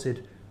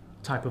imported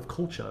type of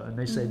culture, and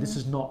they say this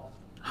is not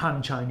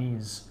Han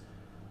Chinese,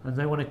 and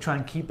they want to try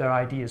and keep their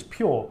ideas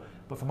pure.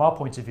 But from our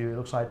point of view, it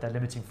looks like they're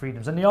limiting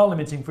freedoms, and they are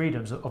limiting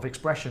freedoms of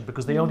expression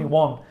because they only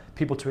want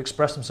people to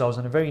express themselves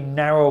in a very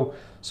narrow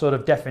sort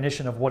of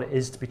definition of what it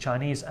is to be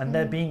Chinese, and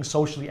they're being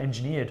socially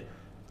engineered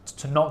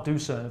to not do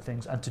certain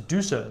things and to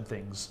do certain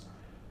things.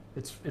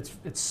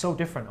 It's so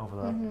different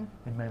over there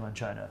in mainland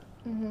China.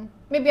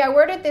 Maybe I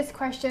worded this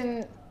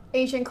question,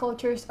 Asian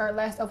cultures are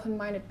less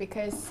open-minded,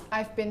 because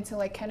I've been to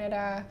like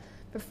Canada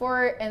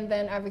before, and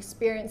then I've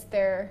experienced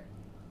their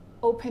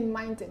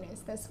open-mindedness.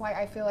 That's why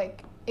I feel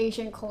like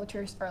Asian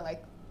cultures are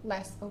like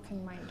less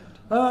open-minded.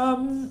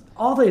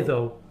 Are they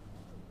though?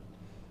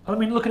 I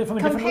mean, look at it from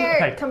a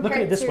different look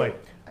at it this way.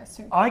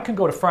 I can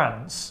go to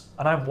France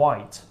and I'm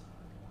white,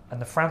 and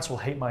the French will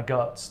hate my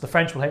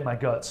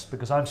guts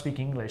because I'm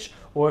speaking English.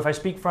 Or if I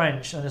speak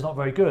French and it's not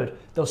very good,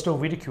 they'll still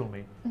ridicule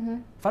me.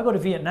 If I go to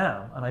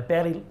Vietnam and I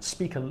barely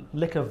speak a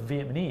lick of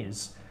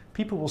Vietnamese,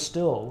 people will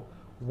still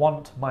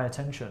want my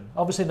attention.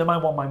 Obviously, they might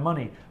want my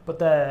money, but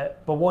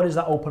what is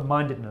that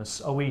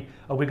open-mindedness? Are we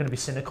going to be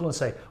cynical and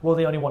say, well,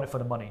 they only want it for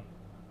the money?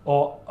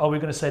 Or are we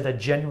going to say they're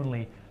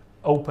genuinely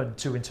open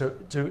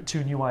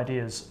to new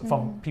ideas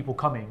from people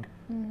coming?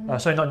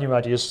 Sorry, not new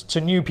ideas,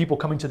 to new people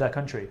coming to their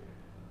country.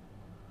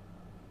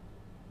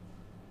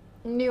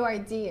 new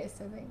ideas,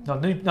 I think.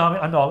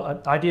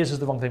 No, ideas is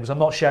the wrong thing because I'm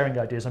not sharing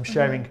ideas. I'm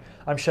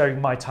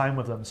sharing my time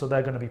with them, so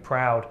they're going to be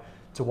proud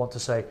to want to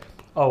say,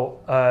 oh,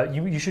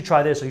 you should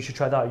try this, or you should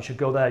try that, you should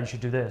go there, you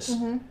should do this,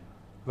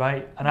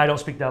 right? And I don't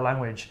speak their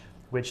language,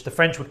 which the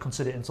French would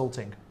consider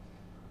insulting.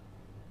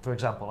 For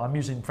example, I'm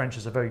using French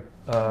as a very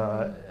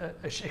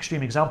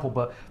extreme example,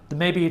 but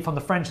maybe from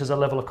the French there's a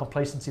level of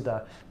complacency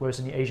there, whereas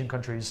in the Asian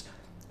countries,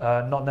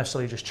 not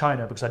necessarily just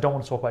China, because I don't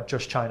want to talk about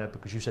just China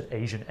because you said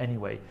Asian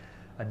anyway,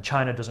 and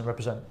China doesn't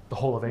represent the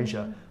whole of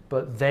Asia,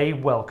 but they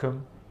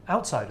welcome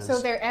outsiders.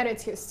 So their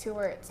attitudes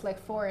towards like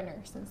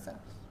foreigners and stuff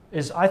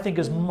I think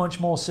is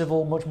much more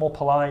civil, much more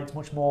polite,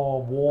 much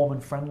more warm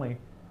and friendly.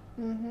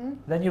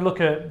 Then you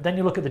look at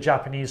the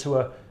Japanese, who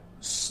are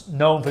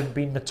known for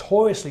being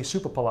notoriously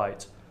super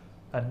polite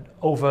and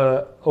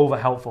over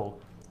helpful.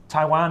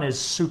 Taiwan is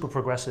super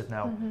progressive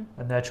now,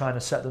 and they're trying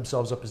to set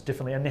themselves up as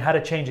differently. And they had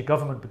a change of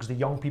government because the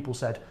young people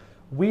said,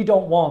 we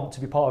don't want to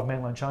be part of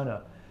mainland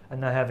China.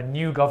 And they have a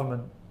new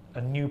government,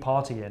 a new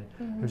party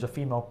who's a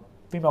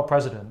female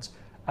president,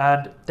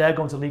 and they're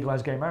going to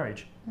legalize gay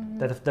marriage.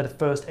 They're the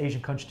first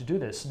Asian country to do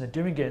this, and they're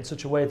doing it in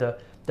such a way that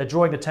they're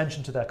drawing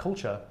attention to their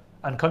culture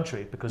and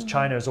country, because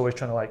China is always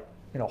trying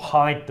to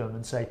hide them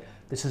and say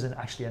this isn't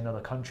actually another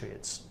country,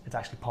 it's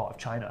actually part of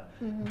China.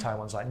 And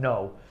Taiwan's like,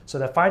 no. So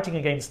they're fighting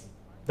against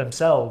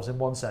themselves in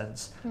one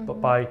sense,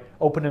 but by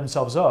opening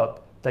themselves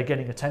up, they're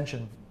getting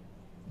attention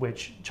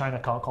which China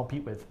can't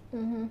compete with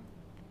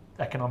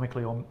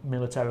economically or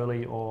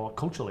militarily or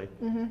culturally.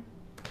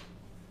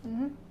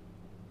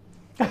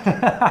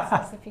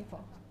 That's the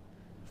people.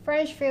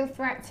 French feel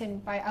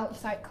threatened by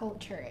outside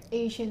culture.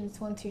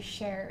 Asians want to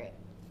share it.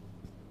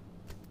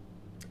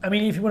 I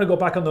mean, if you want to go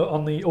back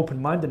on the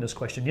open-mindedness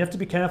question, you have to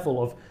be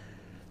careful of.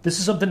 This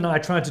is something that I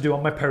try to do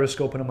on my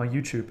Periscope and on my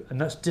YouTube,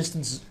 and that's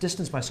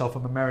distance myself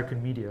from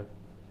American media,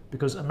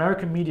 because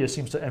American media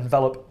seems to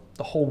envelop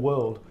the whole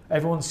world.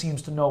 Everyone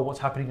seems to know what's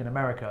happening in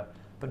America,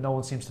 but no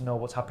one seems to know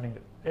what's happening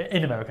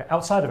in America,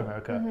 outside of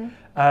America.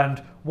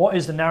 And what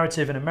is the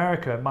narrative in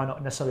America might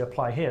not necessarily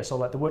apply here. So,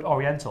 like the word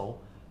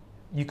Oriental,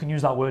 you can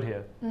use that word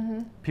here.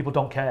 People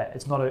don't care.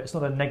 It's not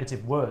a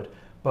negative word,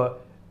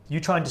 but you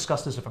try and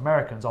discuss this with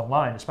Americans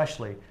online,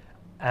 especially,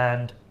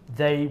 and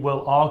they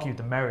will argue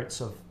the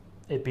merits of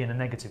it being a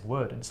negative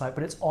word. And it's like,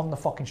 but it's on the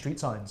fucking street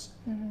signs.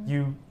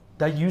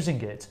 They're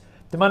using it.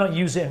 They might not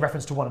use it in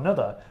reference to one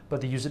another,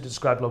 but they use it to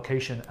describe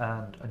location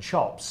and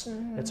shops.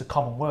 It's a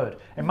common word.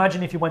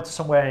 Imagine if you went to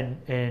somewhere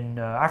in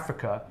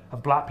Africa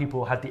and black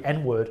people had the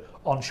N-word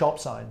on shop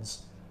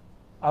signs.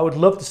 I would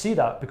love to see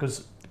that,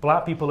 because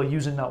black people are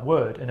using that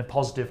word in a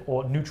positive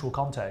or neutral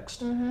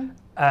context.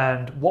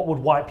 And what would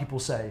white people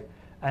say?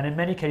 And in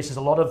many cases,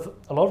 a lot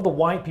of the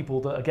white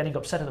people that are getting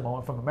upset at the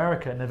moment from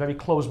America, and they're very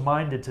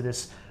close-minded to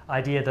this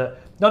idea that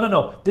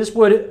no, this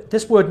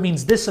word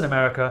means this in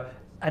America,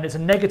 and it's a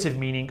negative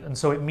meaning, and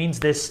so it means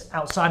this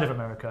outside of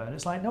America. And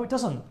it's like, no, it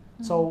doesn't.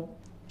 So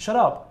shut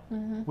up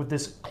with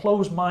this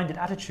closed-minded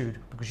attitude,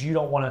 because you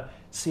don't want to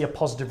see a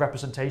positive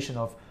representation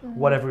of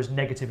whatever is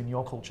negative in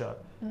your culture.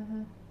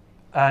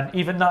 And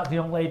even that, the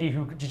young lady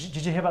who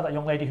did you hear about that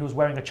young lady who was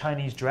wearing a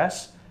Chinese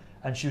dress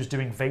and she was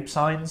doing vape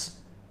signs?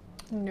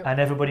 No. And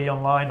everybody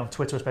online, on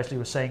Twitter especially,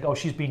 was saying, oh,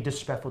 she's being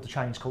disrespectful to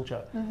Chinese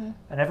culture. And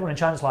everyone in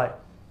China's like,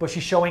 but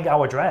she's showing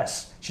our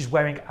dress. She's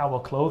wearing our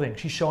clothing.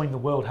 She's showing the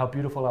world how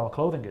beautiful our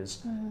clothing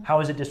is. How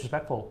is it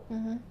disrespectful?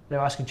 They're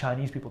asking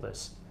Chinese people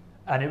this.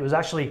 And it was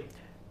actually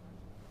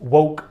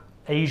woke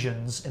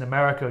Asians in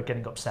America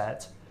getting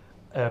upset,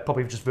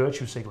 probably just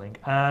virtue signaling,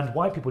 and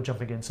white people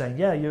jumping in saying,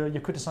 yeah,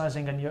 you're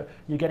criticizing and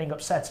you're getting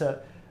upset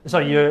at,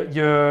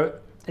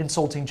 you're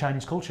insulting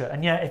Chinese culture.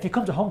 And yeah, if you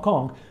come to Hong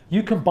Kong,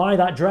 you can buy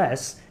that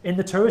dress in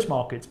the tourist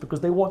markets because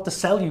they want to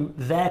sell you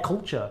their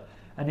culture.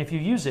 And if you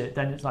use it,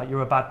 then it's like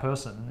you're a bad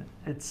person.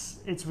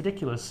 It's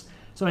ridiculous.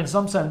 So in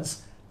some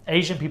sense,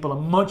 Asian people are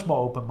much more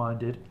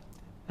open-minded,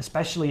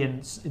 especially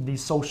in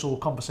these social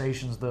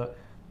conversations that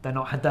they're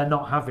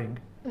not having,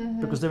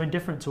 because they're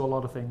indifferent to a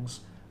lot of things.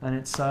 And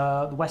it's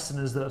the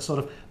Westerners that are sort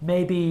of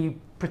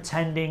maybe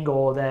pretending,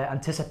 or they're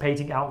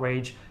anticipating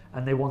outrage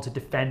and they want to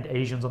defend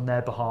Asians on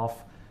their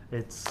behalf.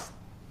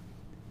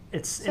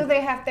 So they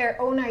have their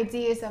own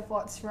ideas of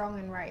what's wrong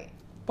and right.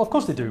 Well, of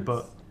course they do,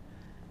 but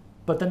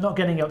they're not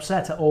getting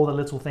upset at all the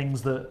little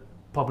things that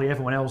probably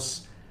everyone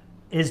else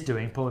is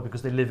doing, probably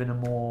because they live in a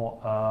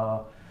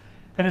more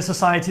in a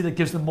society that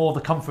gives them more of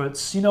the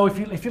comforts. You know, if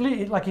you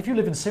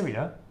live in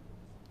Syria,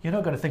 you're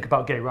not going to think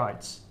about gay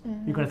rights.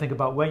 You're going to think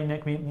about where your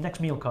next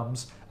meal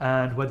comes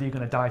and whether you're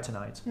going to die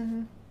tonight.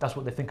 That's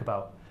what they think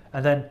about.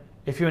 And then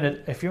if you're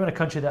in a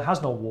country that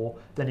has no war,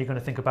 then you're going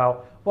to think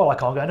about, well, I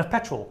can't get enough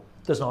petrol.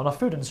 There's not enough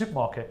food in the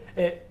supermarket.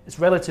 It's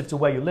relative to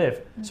where you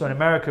live. So in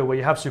America, where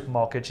you have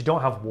supermarkets, you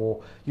don't have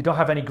war, you don't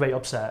have any great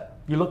upset.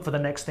 You look for the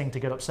next thing to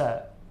get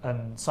upset.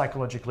 And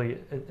psychologically,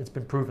 it's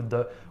been proven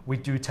that we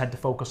do tend to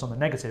focus on the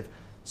negative.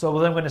 So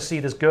then we're going to see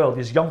this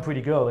young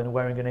pretty girl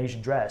wearing an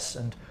Asian dress,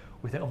 and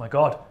we think, oh my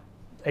God,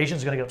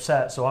 Asians are going to get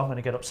upset, so I'm going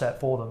to get upset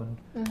for them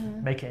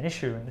and make it an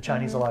issue. And the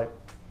Chinese are like,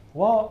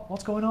 what?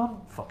 What's going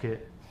on? Fuck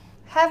it.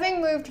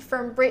 Having moved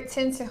from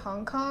Britain to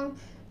Hong Kong,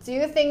 do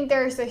you think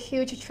there's a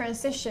huge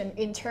transition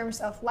in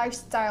terms of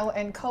lifestyle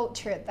and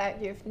culture that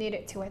you've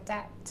needed to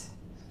adapt?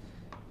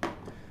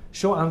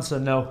 Short answer,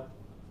 no.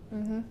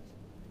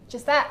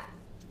 Just that.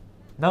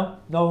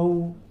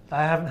 No,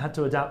 I haven't had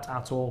to adapt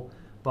at all,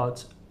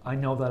 but I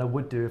know that I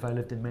would do if I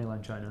lived in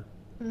mainland China.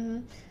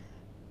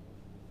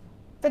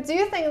 But do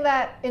you think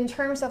that in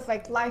terms of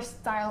like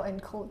lifestyle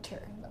and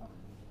culture, though,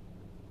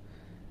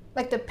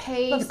 like the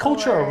pace, But the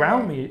culture or...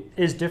 around me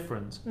is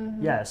different,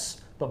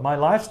 yes, but my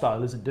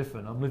lifestyle isn't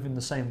different. I'm living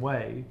the same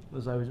way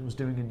as I was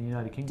doing in the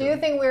United Kingdom. Do you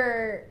think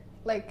we're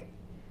like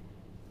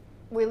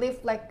we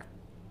live like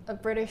a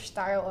British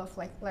style of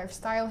like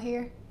lifestyle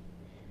here?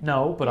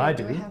 No, but I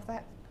do. Do we have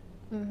that?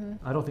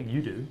 I don't think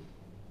you do.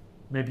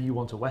 Maybe you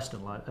want a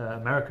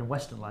American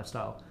Western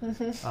lifestyle.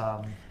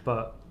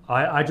 But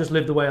I just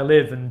live the way I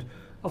live, and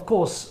of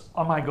course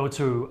I might go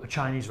to a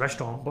Chinese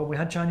restaurant, but we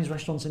had Chinese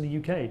restaurants in the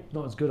UK.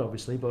 Not as good,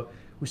 obviously, but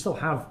we still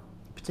have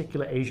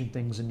particular Asian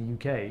things in the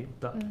UK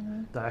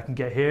that I can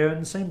get here,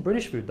 and the same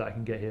British food that I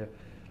can get here.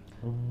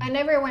 I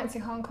never went to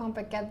Hong Kong,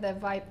 but get the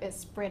vibe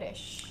is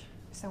British.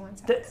 Someone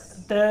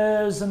says.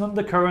 There's an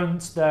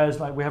undercurrent. There's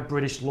like we have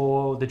British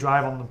law. They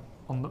drive on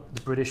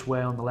the British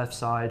way on the left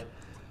side.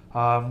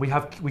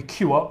 We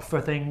queue up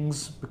for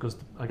things because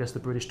I guess the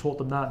British taught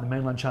them that, and the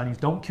mainland Chinese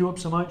don't queue up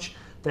so much.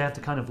 They have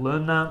to kind of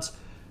learn that.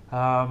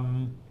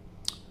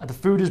 The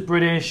food is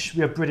British.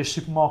 We have British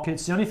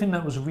supermarkets. The only thing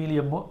that was really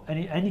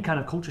any kind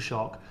of culture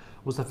shock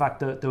was the fact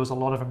that there was a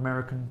lot of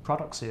American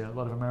products here, a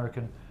lot of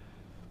American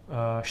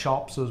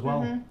shops as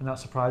well, and that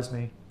surprised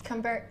me.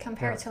 Compared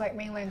to like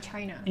mainland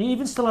China. You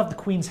even still have the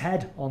Queen's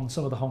head on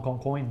some of the Hong Kong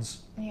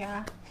coins.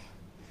 Yeah.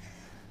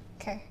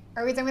 Okay.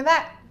 Are we done with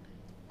that?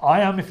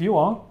 I am, if you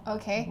are.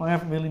 Okay. I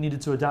haven't really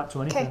needed to adapt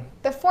to anything. Okay.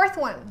 The fourth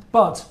one.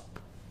 But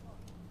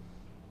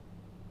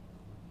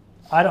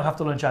I don't have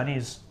to learn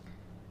Chinese.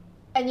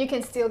 And you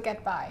can still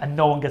get by. And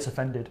no one gets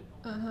offended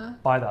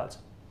by that.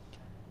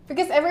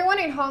 Because everyone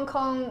in Hong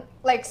Kong,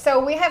 like,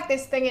 so we have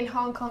this thing in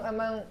Hong Kong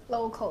among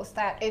locals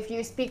that if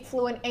you speak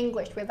fluent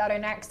English without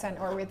an accent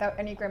or without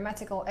any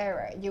grammatical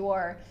error, you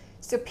are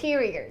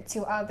superior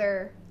to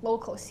other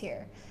locals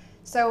here.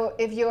 So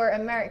if you're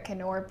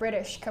American or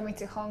British coming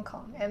to Hong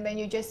Kong and then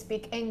you just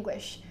speak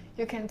English,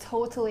 you can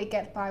totally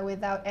get by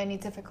without any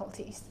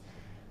difficulties.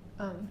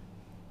 I'll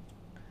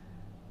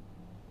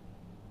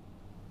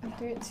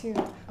do it too.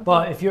 Okay.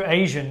 But if you're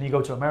Asian, you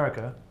go to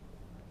America,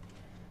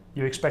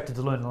 you're expected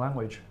to learn the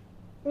language.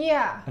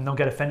 Yeah. And don't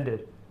get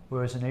offended.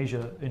 Whereas in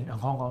Asia, in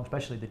Hong Kong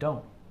especially, they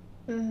don't.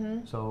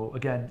 So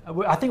again,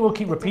 I think we'll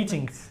keep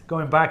repeating,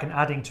 going back and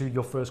adding to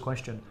your first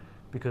question,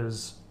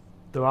 because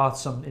there are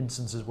some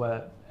instances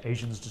where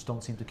Asians just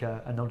don't seem to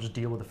care, and they'll just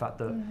deal with the fact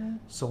that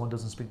someone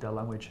doesn't speak their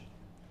language.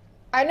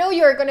 I know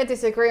you're going to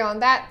disagree on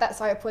that. That's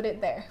why I put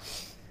it there.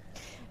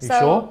 You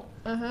sure?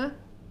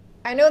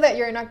 I know that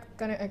you're not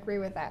going to agree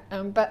with that.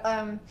 But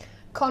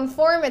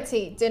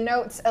conformity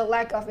denotes a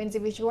lack of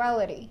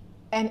individuality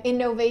and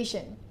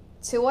innovation.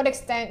 To what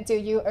extent do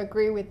you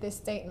agree with this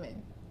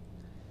statement?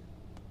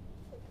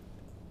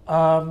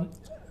 Well,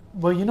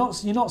 you're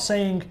not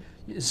saying.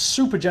 It's a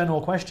super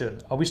general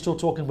question. Are we still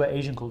talking about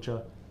Asian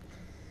culture?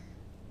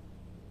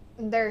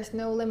 There's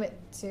no limit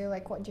to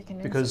like what you can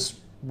answer. Because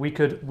we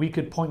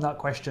could point that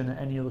question at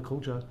any other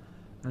culture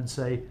and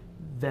say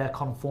they're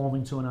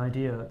conforming to an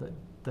idea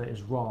that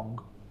is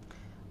wrong.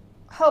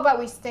 How about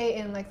we stay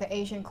in like the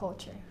Asian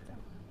culture?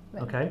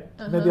 Then? Okay,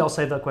 maybe I'll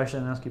save that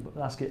question and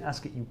ask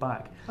it you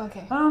back.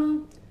 Okay.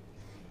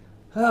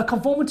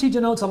 Conformity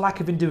denotes a lack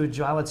of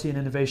individuality and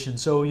innovation.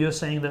 So you're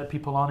saying that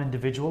people aren't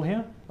individual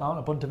here, aren't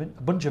a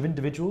bunch of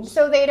individuals?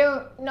 So they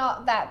don't,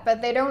 not that,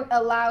 but they don't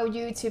allow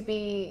you to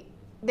be.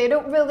 They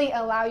don't really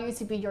allow you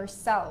to be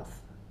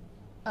yourself.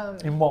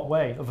 In what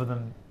way, other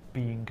than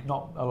being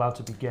not allowed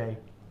to be gay?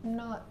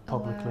 Not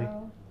publicly.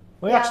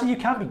 Well, yeah, actually, you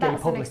can be gay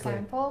that's publicly. An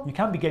example. You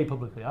can be gay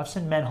publicly. I've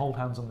seen men hold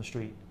hands on the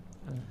street,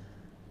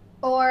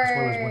 or as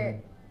well as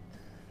women.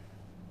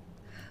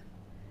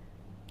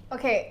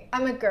 Okay,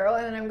 I'm a girl,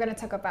 and I'm gonna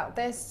talk about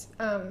this.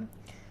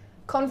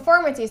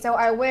 Conformity.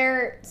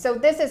 So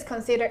this is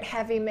considered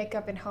heavy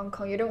makeup in Hong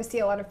Kong. You don't see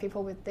a lot of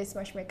people with this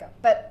much makeup,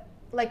 but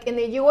like in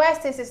the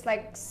US, this is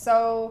like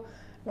so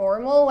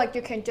normal. Like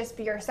you can just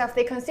be yourself.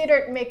 They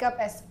consider makeup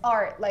as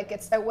art. Like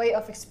it's a way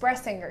of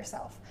expressing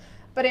yourself.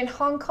 But in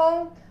Hong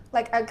Kong,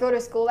 like I go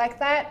to school like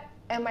that,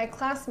 and my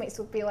classmates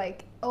would be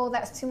like, "Oh,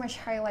 that's too much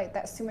highlight.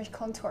 That's too much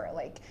contour.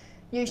 Like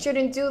you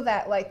shouldn't do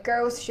that. Like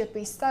girls should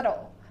be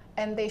subtle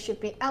and they should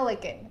be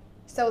elegant."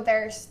 So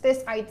there's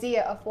this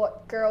idea of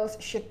what girls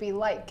should be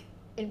like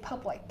in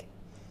public.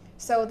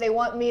 So they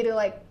want me to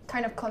like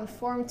kind of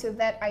conform to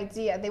that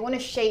idea. They want to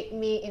shape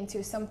me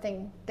into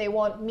something they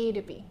want me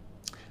to be.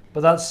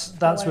 But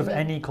that's with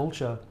any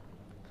culture.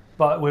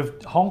 But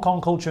with Hong Kong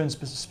culture and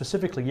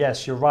specifically,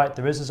 yes, you're right.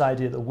 There is this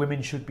idea that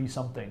women should be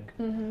something.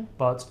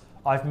 But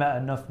I've met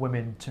enough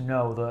women to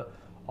know that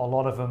a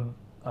lot of them,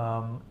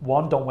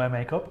 one, don't wear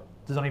makeup.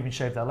 They don't even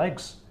shave their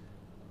legs.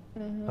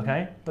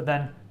 Okay, but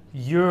then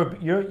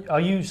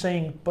are you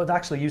saying? But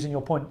actually, using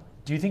your point,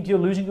 Do you think you're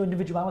losing your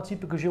individuality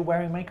because you're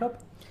wearing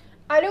makeup?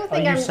 I don't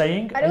think Are you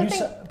saying? I don't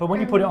think. But when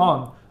you put it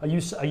on, are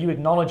you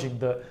acknowledging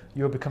that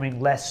you're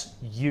becoming less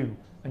you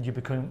and you're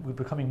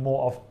becoming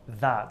more of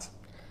that,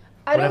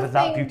 whatever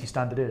that beauty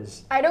standard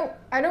is? I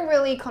don't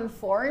really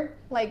conform,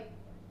 like,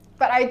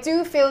 but I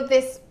do feel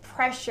this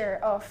pressure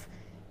of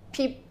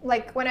people.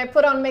 Like when I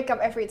put on makeup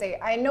every day,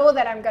 I know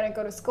that I'm gonna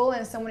go to school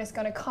and someone is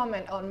gonna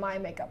comment on my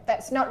makeup.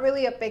 That's not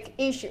really a big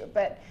issue,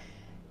 but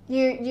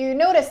you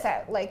notice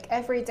that like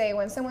every day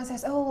when someone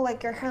says, "Oh,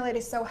 like your highlight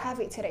is so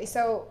heavy today,"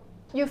 so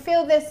you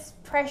feel this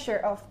pressure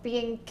of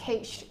being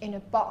caged in a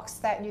box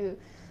that you,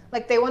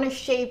 like they want to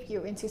shape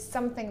you into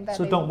something that.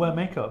 So don't wear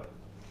makeup.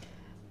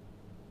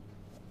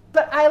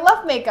 But I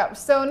love makeup,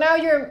 so now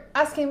you're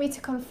asking me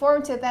to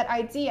conform to that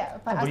idea.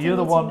 But you're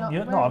the one.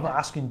 No, I'm not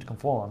asking you to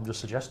conform. I'm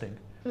just suggesting.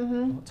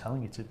 I'm not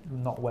telling you to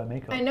not wear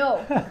makeup. I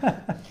know.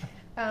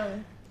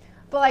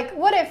 But like,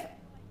 what if,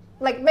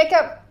 like,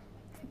 makeup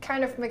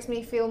kind of makes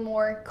me feel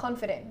more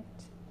confident.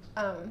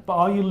 But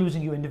are you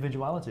losing your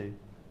individuality?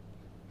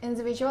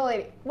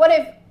 Individuality. What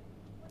if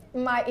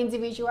my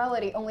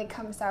individuality only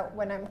comes out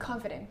when I'm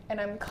confident,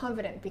 and I'm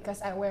confident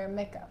because I wear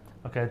makeup?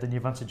 Okay, then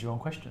you've answered your own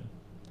question.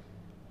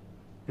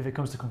 If it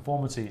comes to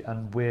conformity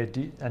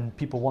and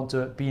people want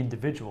to be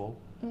individual,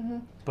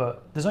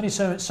 but there's only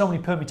so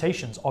many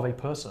permutations of a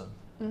person,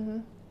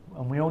 and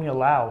we only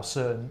allow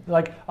certain.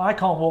 Like I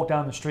can't walk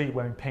down the street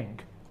wearing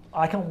pink.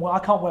 I can't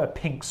wear a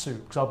pink suit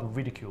because I'll be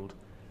ridiculed.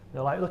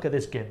 They're like, look at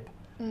this gimp.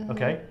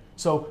 Okay,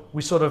 so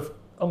we sort of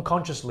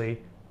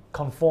unconsciously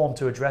conform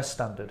to a dress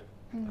standard,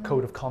 a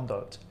code of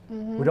conduct.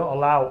 We don't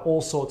allow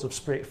all sorts of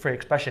free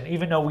expression,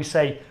 even though we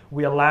say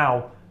we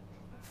allow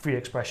free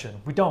expression.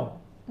 We don't.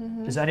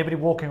 Is anybody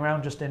walking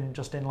around just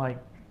in like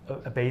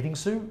a bathing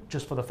suit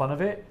just for the fun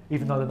of it,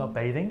 even though they're not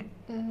bathing?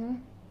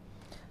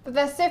 But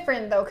that's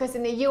different though, because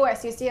in the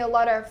US you see a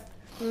lot of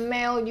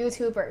male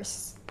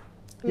YouTubers.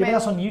 Yeah, but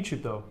that's on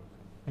YouTube though,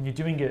 and you're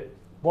doing it.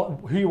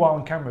 Who you are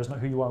on camera is not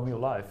who you are in real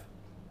life.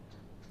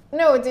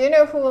 No, do you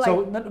know who like?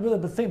 So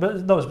the thing,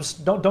 but no,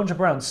 don't jump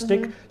around.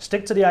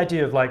 Stick to the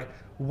idea of like,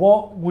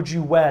 what would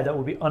you wear that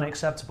would be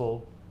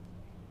unacceptable,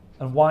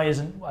 and why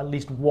isn't at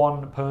least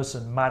one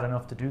person mad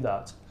enough to do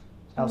that,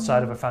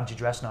 outside of a fancy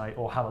dress night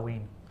or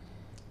Halloween?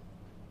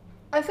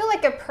 I feel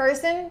like a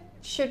person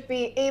should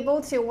be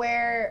able to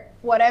wear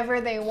whatever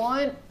they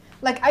want.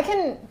 Like I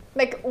can,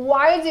 like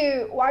why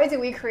do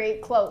we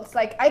create clothes?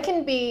 Like I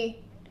can be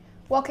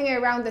walking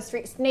around the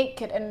streets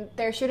naked and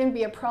there shouldn't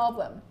be a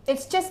problem.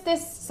 It's just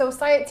this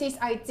society's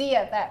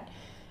idea that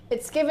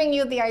it's giving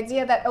you the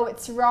idea that, oh,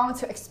 it's wrong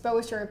to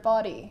expose your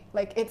body.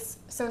 Like it's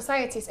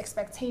society's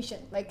expectation,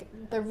 like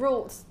the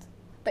rules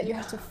that you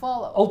have to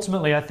follow.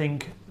 Ultimately, I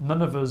think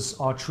none of us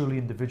are truly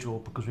individual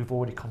because we've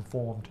already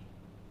conformed.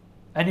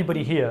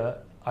 Anybody here,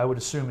 I would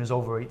assume, is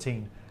over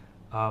 18.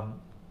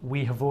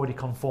 We have already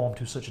conformed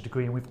to such a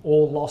degree, and we've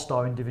all lost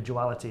our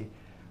individuality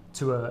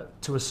to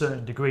a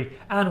certain degree,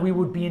 and we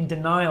would be in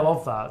denial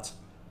of that.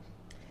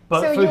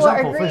 But So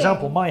for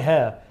example, my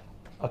hair.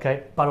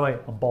 Okay, by the way,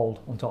 I'm bald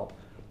on top.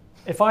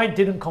 If I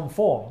didn't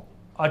conform,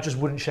 I just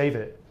wouldn't shave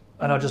it,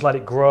 and I'd just let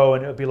it grow,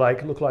 and it would be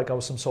like look like I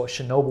was some sort of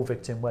Chernobyl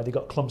victim where they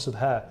got clumps of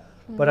hair.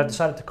 But I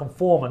decided to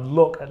conform and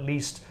look at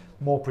least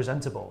more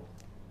presentable.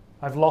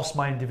 I've lost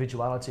my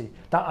individuality.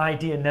 That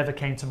idea never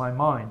came to my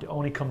mind. It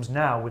only comes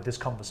now with this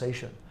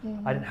conversation.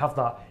 I didn't have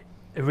that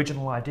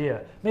original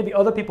idea. Maybe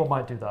other people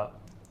might do that,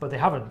 but they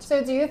haven't.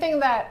 So do you think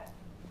that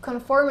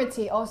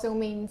conformity also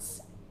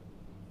means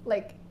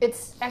like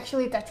it's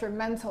actually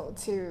detrimental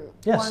to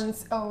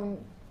one's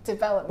own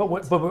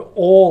development? But we're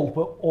all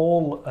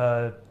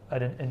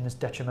in this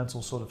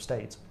detrimental sort of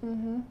state.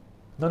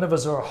 None of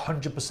us are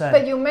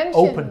 100%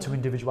 open to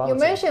individuality. You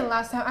mentioned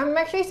last time, I'm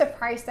actually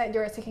surprised that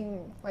you're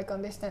taking like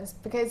on this stance,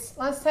 because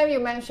last time you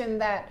mentioned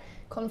that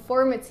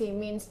conformity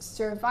means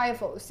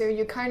survival. So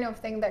you kind of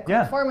think that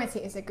conformity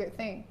is a good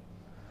thing.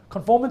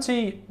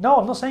 Conformity, no,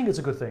 I'm not saying it's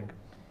a good thing.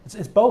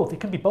 It's both. It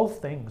can be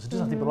both things. It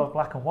doesn't have to be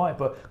black and white,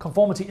 but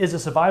conformity is a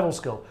survival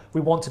skill.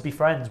 We want to be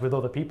friends with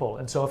other people.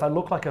 And so if I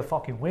look like a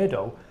fucking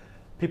weirdo,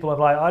 people are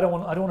like, I don't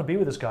want to be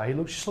with this guy.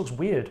 He just looks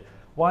weird.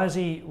 Why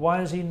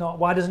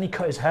doesn't he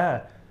cut his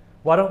hair?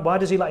 Why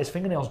does he let his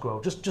fingernails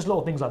grow? Just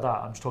little things like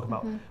that I'm just talking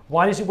about.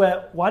 Why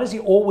does he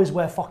always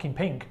wear fucking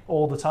pink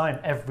all the time,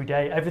 every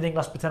day? Everything,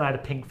 let's pretend I had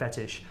a pink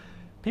fetish.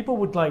 People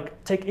would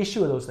like take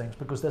issue with those things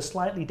because they're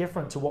slightly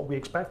different to what we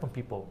expect from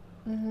people.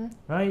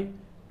 Right?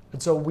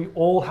 And so we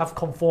all have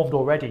conformed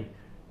already.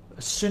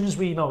 As soon as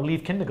we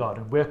leave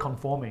kindergarten, we're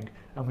conforming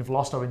and we've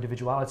lost our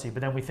individuality,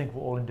 but then we think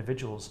we're all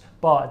individuals.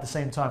 But at the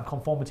same time,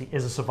 conformity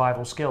is a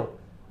survival skill.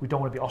 We don't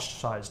want to be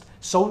ostracized.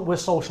 So we're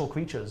social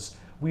creatures.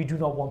 We do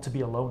not want to be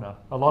a loner.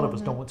 A lot of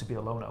us don't want to be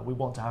a loner. We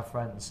want to have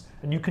friends.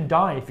 And you can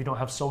die if you don't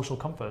have social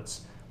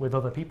comforts with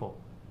other people.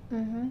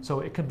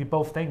 So it can be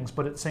both things,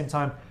 but at the same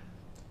time,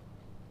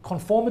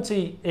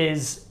 conformity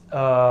is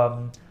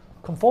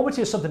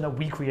something that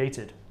we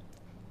created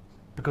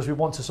because we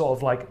want to sort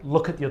of like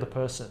look at the other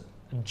person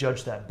and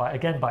judge them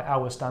by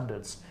our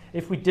standards.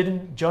 If we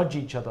didn't judge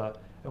each other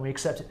and we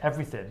accepted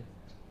everything,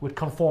 would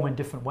conform in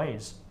different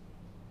ways.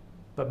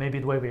 But maybe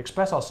the way we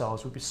express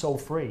ourselves would be so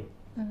free.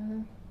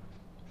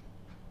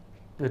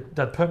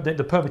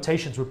 The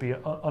permutations would be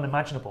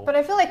unimaginable. But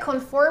I feel like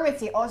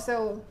conformity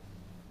also,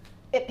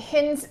 it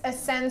hints a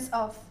sense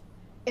of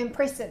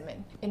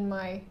imprisonment in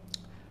my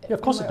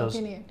Of course in it my does.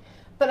 opinion.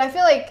 But I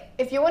feel like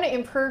if you want to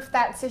improve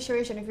that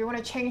situation, if you want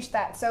to change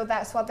that, so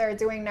that's what they're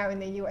doing now in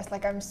the US.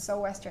 Like, I'm so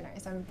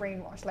westernized, I'm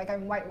brainwashed, like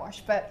I'm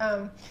whitewashed. But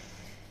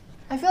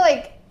I feel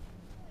like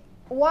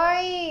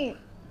why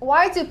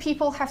do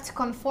people have to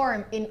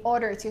conform in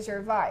order to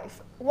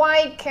survive?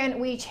 Why can't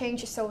we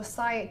change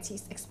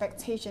society's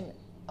expectation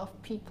of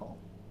people?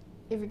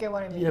 If you get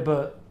what I mean. Yeah,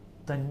 but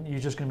then you're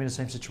just going to be in the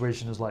same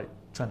situation as like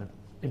trying to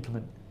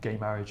implement gay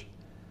marriage.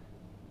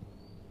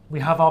 We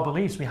have our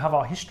beliefs, we have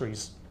our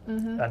histories,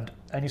 and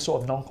any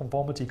sort of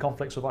non-conformity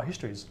conflicts with our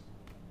histories.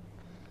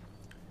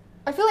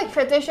 I feel like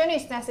tradition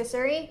is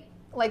necessary,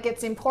 like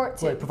it's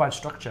important. Well, it provides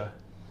structure.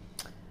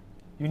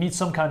 You need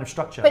some kind of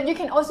structure. But you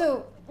can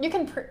also you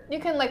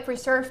can like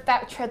preserve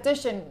that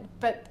tradition,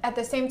 but at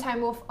the same time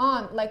move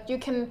on. Like you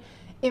can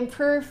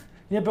improve.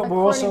 Yeah, but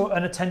we're also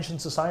an attention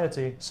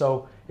society.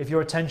 So if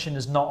your attention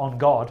is not on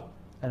God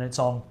and it's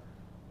on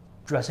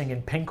dressing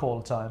in pink all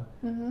the time,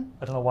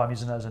 I don't know why I'm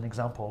using that as an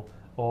example.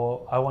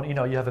 Or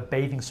you have a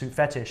bathing suit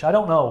fetish. I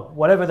don't know.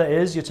 Whatever that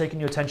is, you're taking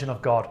your attention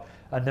off God.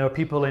 And there are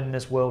people in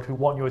this world who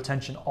want your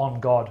attention on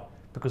God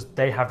because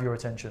they have your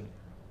attention.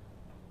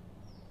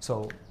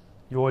 So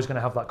you're always going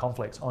to have that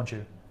conflict, aren't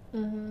you?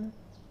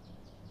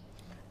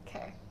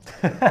 Okay.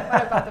 What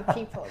about the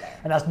people there?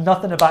 And that's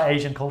nothing about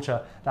Asian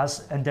culture.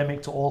 That's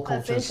endemic to all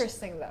cultures. That's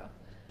interesting though.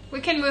 We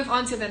can move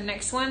on to the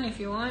next one if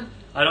you want.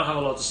 I don't have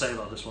a lot to say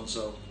about this one,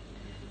 so...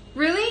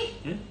 Really?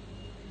 Yeah.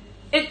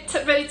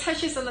 But it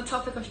touches on the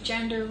topic of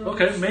gender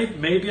roles. Okay,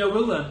 maybe I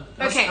will then.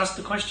 Ask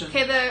the question.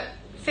 Okay, the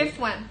fifth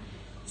one.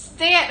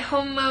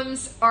 Stay-at-home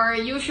moms are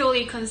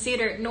usually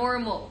considered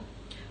normal,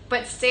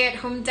 but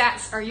stay-at-home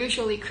dads are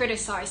usually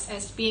criticized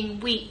as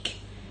being weak.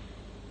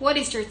 What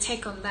is your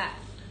take on that?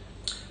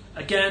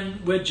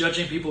 Again, we're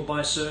judging people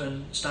by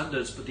certain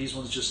standards, but these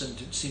ones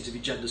just seem to be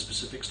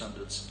gender-specific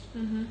standards.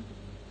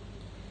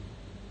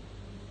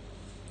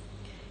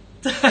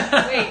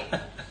 Wait,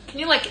 can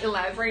you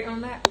elaborate on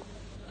that?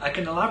 I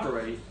can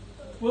elaborate.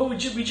 Well, we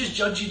just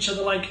judge each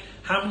other like,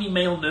 how many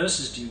male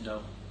nurses do you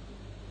know?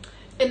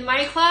 In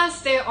my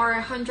class, there are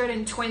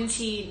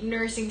 120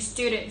 nursing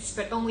students,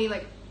 but only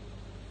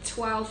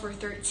 12 or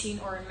 13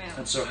 are male.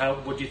 And so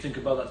what do you think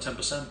about that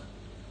 10%?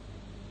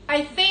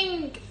 I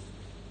think...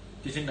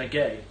 Do you think they're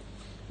gay?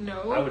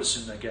 No. I would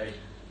assume they're gay.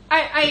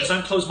 Because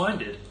I'm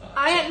closed-minded.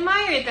 I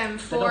admire them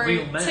for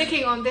real men.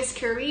 taking on this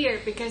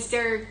career because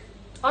they're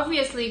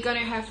obviously gonna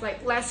have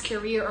less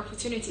career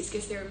opportunities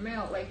because they're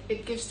male.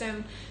 It gives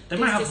them. They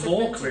might have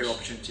more career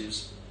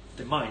opportunities.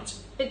 They might.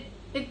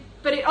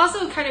 But it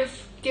also kind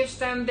of gives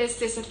them this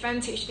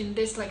disadvantage in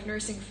this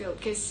nursing field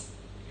because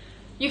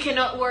you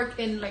cannot work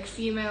in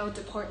female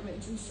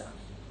departments and stuff.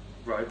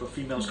 Right, but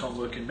females can't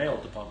work in male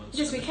departments.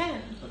 Yes, we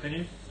can. Can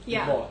you?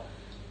 Yeah. In what?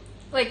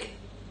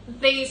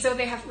 They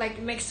have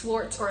mixed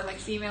wards or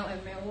female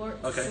and male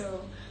wards. Okay.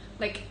 So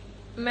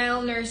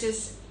male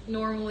nurses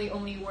normally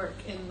only work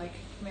in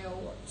male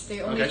wards.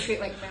 They only treat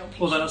male patients.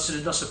 Well,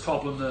 that's a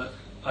problem that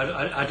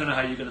I don't know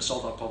how you're going to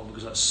solve that problem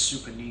because that's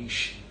super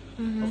niche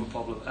of a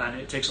problem, and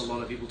it takes a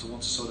lot of people to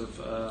want to sort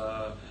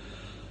of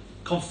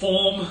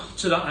conform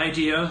to that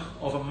idea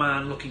of a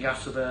man looking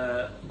after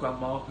their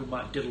grandma who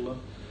might diddle them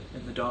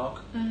in the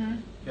dark.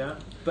 Yeah,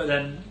 but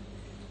then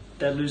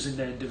they're losing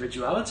their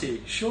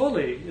individuality.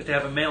 Surely, if they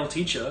have a male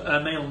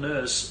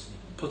nurse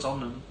put on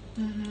them.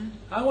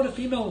 I want a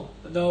female.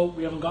 No,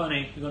 we haven't got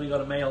any. We've only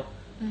got a male.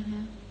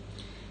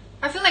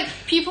 I feel like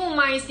people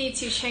might need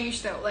to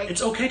change though.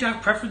 It's okay to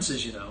have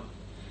preferences, you know.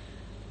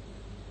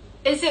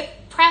 Is it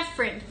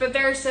preference? But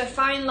there's a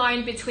fine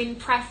line between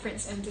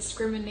preference and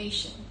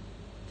discrimination.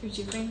 Don't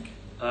you think?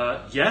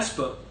 Yes,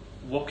 but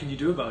what can you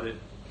do about it?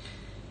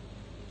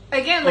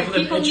 Again, Other than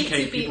people need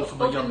educate to be people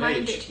from a young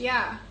open-minded. age.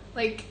 Yeah,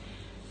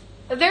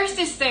 there's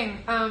this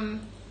thing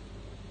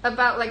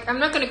about I'm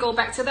not gonna go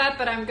back to that,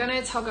 but I'm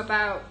gonna talk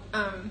about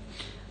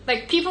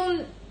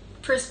people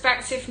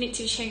perspective need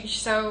to change.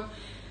 So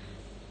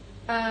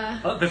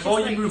before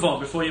you move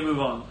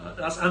on,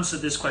 let's answer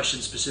this question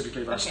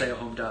specifically about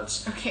stay-at-home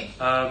dads. Okay.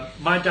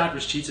 My dad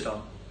was cheated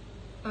on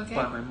Okay.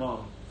 by my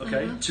mom.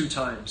 Okay, 2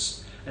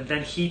 times, and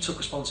then he took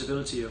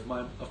responsibility of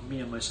me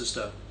and my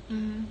sister.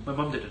 My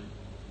mum didn't.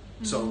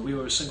 So we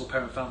were a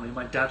single-parent family.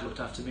 My dad looked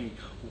after me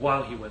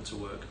while he went to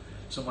work.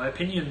 So my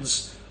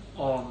opinions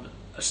on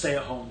a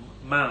stay-at-home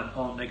man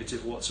aren't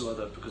negative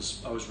whatsoever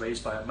because I was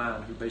raised by a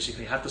man who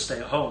basically had to stay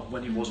at home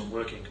when he wasn't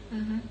working,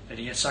 and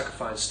he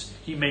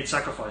made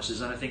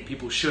sacrifices, and I think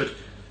people should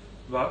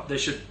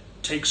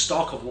take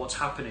stock of what's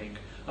happening.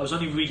 I was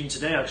only reading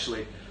today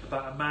actually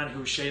about a man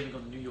who was shaving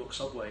on the New York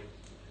subway,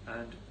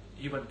 and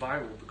he went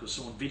viral because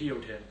someone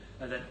videoed him,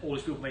 and then all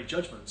these people made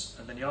judgments,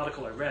 and then the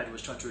article I read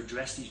was trying to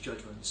address these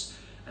judgments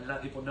and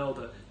let people know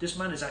that this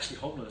man is actually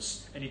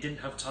homeless and he didn't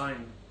have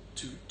time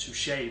to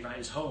shave at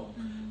his home,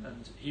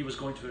 and he was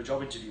going to a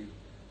job interview,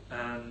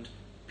 and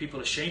people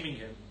are shaming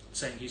him,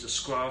 saying he's a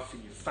scruff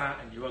and you're fat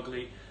and you're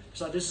ugly. It's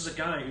like, this is a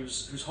guy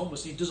who's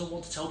homeless and he doesn't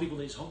want to tell people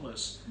that he's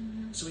homeless.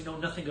 So we know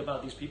nothing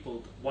about these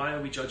people. Why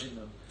are we judging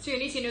them? So you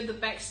need to know the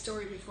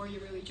backstory before you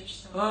really judge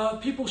someone.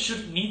 People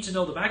shouldn't need to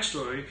know the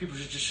backstory. People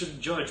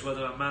shouldn't judge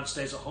whether a man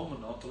stays at home or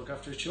not to look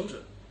after his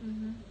children.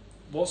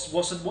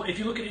 If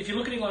you look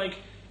at it like,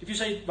 if you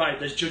say, right,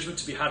 there's judgment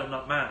to be had on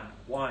that man.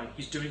 Why?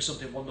 He's doing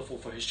something wonderful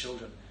for his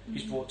children.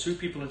 He's brought 2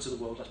 people into the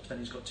world. Let's pretend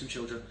he's got 2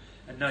 children,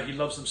 and now he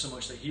loves them so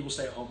much that he will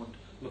stay at home and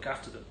look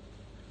after them.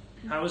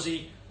 How is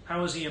he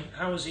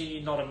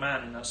not a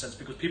man in that sense?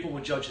 Because people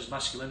will judge his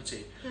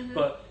masculinity.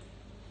 But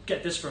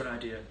get this for an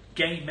idea: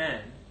 gay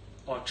men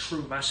are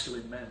true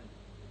masculine men.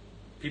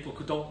 People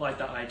who don't like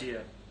that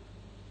idea,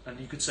 and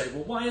you could say,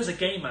 well, why is a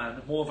gay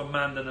man more of a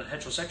man than a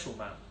heterosexual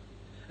man?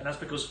 And that's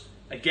because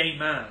a gay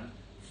man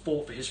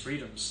fought for his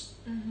freedoms.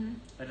 And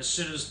as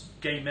soon as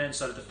gay men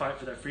started to fight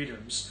for their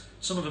freedoms,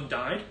 some of them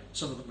died,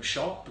 some of them were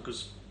shot,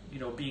 because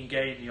being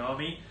gay in the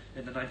army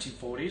in the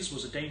 1940s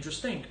was a dangerous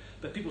thing.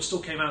 But people still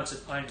came out and said,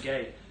 I'm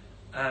gay.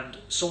 And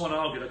someone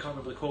argued, I can't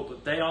remember the quote,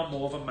 but they are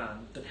more of a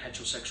man than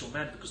heterosexual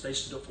men, because they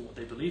stood up for what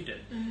they believed in,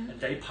 and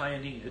they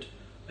pioneered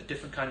a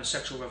different kind of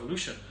sexual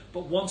revolution.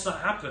 But once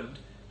that happened,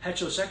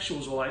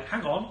 heterosexuals were like,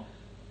 hang on,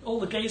 all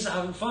the gays are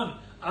having fun,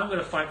 I'm going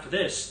to fight for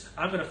this,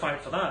 I'm going to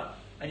fight for that.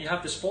 And you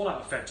have this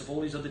fallout effect of all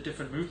these other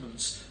different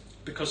movements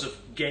because of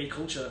gay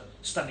culture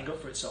standing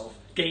up for itself,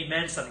 gay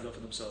men standing up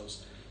for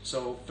themselves.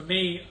 So for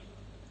me,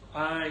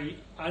 I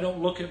don't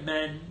look at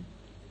men,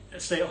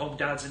 stay-at-home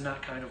dads, in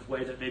that kind of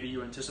way that maybe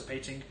you're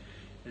anticipating,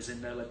 as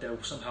in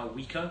they're somehow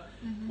weaker,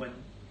 when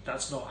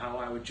that's not how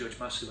I would judge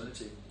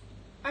masculinity.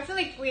 I feel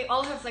like we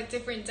all have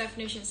different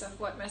definitions of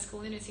what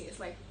masculinity is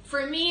like.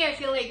 For me, I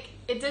feel like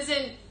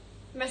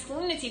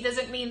masculinity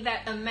doesn't mean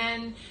that a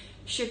man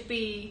should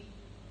be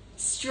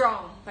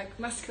strong,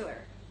 muscular,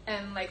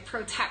 and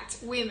protect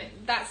women.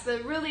 That's the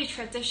really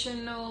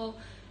traditional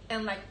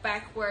and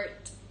backward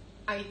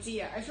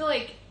idea. I feel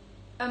like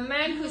a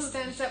man who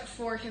stands up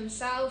for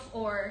himself,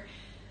 or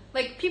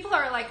people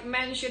are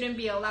men shouldn't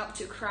be allowed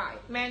to cry.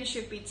 Men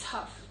should be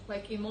tough,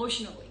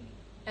 emotionally.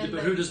 And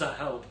but who does that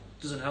help?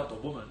 It doesn't help the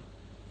woman,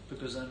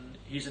 because then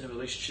he's in a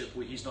relationship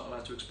where he's not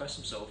allowed to express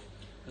himself,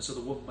 and so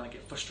the woman might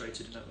get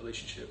frustrated in that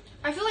relationship.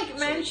 I feel like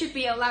men should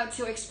be allowed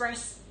to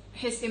express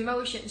his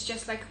emotions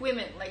just like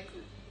women.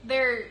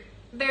 There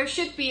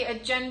should be a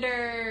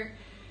gender,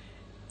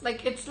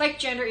 it's like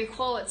gender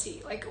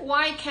equality.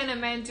 Why can a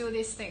man do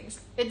these things?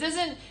 It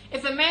doesn't,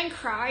 if a man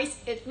cries,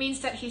 it means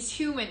that he's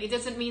human. It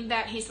doesn't mean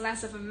that he's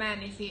less of a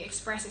man if he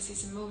expresses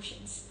his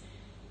emotions.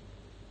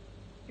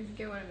 If you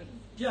get what I mean.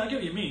 Yeah, I get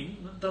what you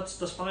mean. That's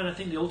fine. I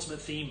think the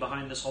ultimate theme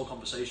behind this whole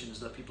conversation is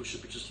that people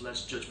should be just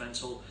less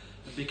judgmental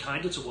and be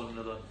kinder to one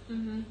another.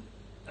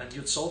 And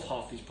you'd solve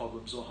half these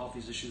problems or half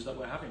these issues that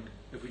we're having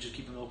if we just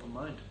keep an open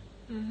mind.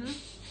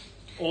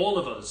 All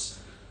of us.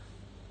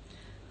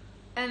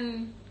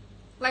 And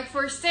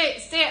for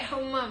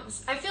stay-at-home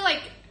moms, I feel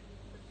like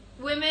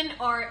women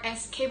are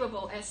as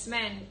capable as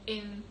men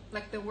in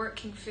the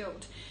working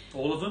field.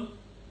 All of them?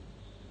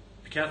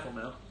 Be careful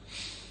now.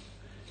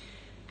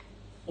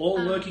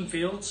 All working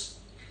fields?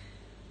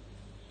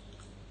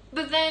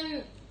 But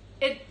then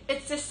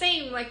it's the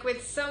same,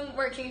 with some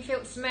working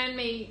fields, men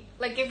may,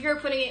 if you're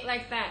putting it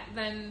like that,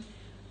 then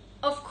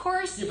of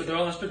course... Yeah, but there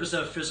are because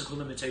there are physical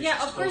limitations.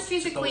 Yeah, of course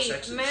physically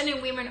men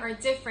and women are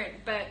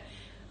different, but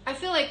I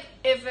feel like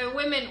if a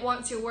woman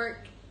wants to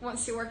work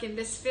in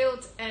this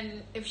field,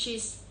 and if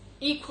she's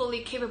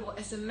equally capable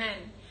as a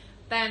man,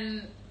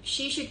 then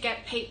she should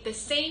get paid the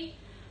same.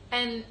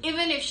 And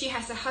even if she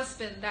has a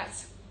husband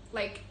that's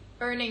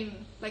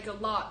earning a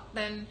lot,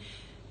 then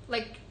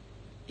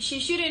she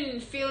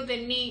shouldn't feel the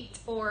need,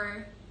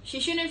 or she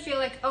shouldn't feel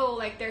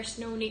there's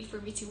no need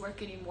for me to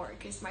work anymore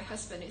because my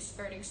husband is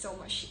earning so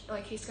much,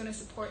 he's going to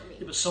support me.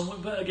 Yeah,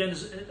 but again,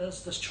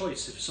 that's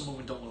choice. If some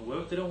women don't want to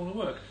work, they don't want to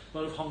work. A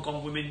lot of Hong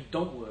Kong women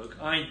don't work.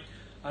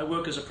 I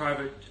work as a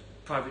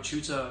private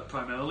tutor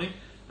primarily,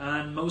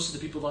 and most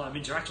of the people that I'm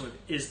interacting with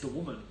is the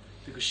woman,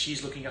 because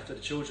she's looking after the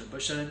children.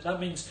 But that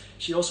means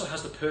she also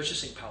has the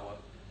purchasing power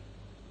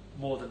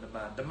more than the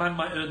man. The man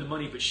might earn the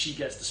money, but she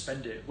gets to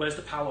spend it. Where's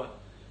the power?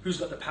 Who's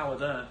got the power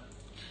there?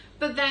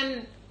 But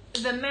then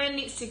the man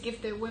needs to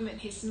give the woman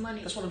his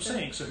money. That's what I'm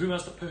saying. So who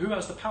has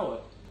the power?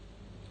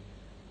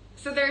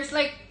 So there's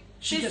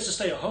she gets to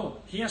stay at home.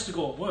 He has to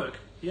go and work.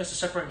 He has to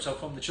separate himself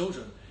from the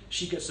children.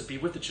 She gets to be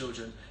with the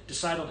children,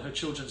 decide on her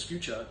children's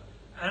future,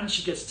 and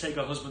she gets to take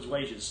her husband's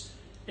wages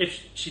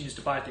if she needs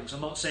to buy things.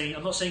 I'm not saying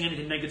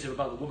anything negative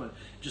about the woman.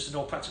 Just in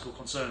all practical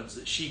concerns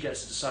that she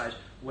gets to decide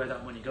where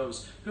that money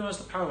goes. Who has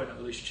the power in that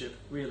relationship?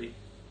 Really,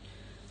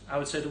 I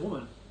would say the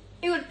woman.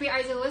 It would be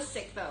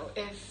idealistic though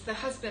if the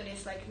husband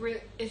is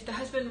if the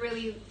husband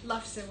really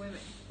loves the woman,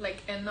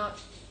 and not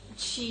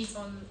cheats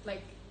on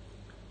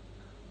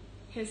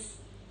his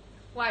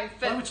wife.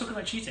 But why are we talking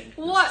about cheating?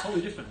 What? It's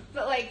totally different.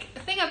 But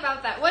think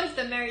about that. What if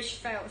the marriage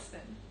fails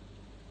then?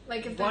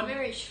 If the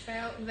marriage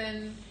failed,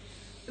 then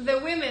the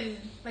women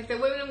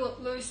will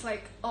lose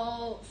like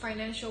all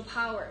financial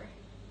power.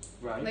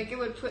 Right. Like it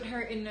would put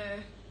her in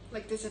a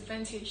like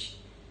disadvantage.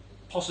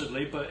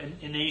 Possibly, but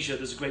in Asia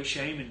there's a great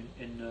shame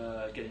in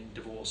getting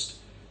divorced.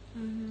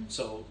 Mm-hmm.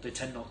 So they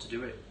tend not to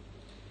do it,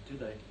 do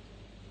they?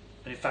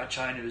 And in fact,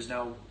 China is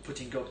now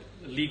putting up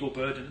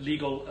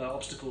legal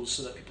obstacles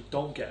so that people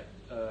don't get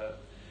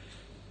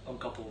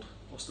uncoupled.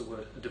 What's the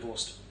word?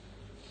 Divorced.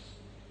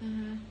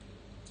 Mm-hmm.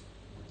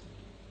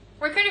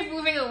 We're kind of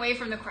moving away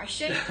from the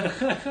question,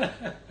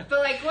 but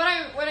like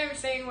what I'm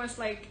saying was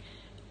like,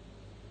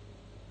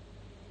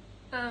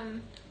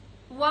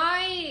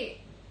 why,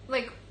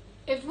 like,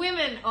 if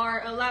women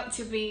are allowed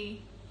to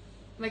be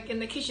like in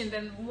the kitchen,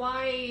 then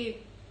why,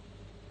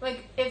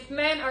 like, if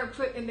men are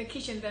put in the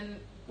kitchen, then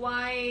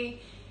why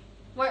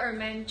are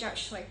men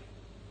judged? Like,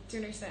 do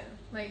you understand?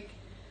 Like,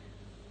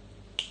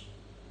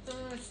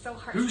 it's so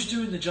hard. Who's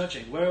doing the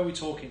judging? Where are we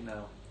talking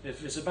now?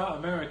 If it's about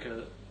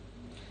America,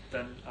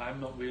 then I'm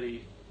not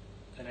really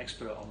an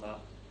expert on that.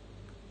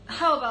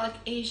 How about like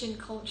Asian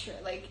culture?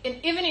 Like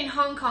even in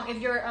Hong Kong,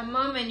 if you're a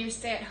mom and you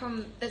stay at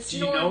home, that's Do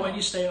you normal. know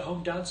any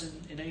stay-at-home dads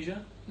in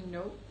Asia?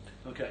 Nope.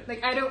 Okay.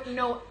 Like I don't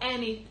know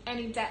any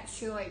dads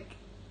who like.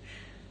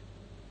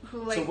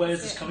 So where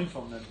is this coming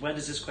from then? Where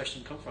does this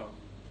question come from?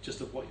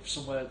 Just of what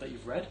somewhere that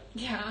you've read?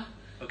 Yeah.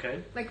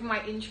 Okay. Like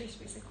my interest,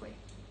 basically.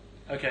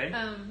 Okay.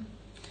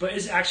 But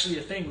it's actually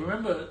a thing.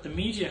 Remember, the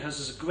media has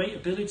this great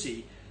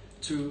ability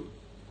to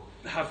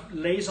have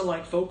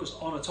laser-like focus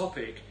on a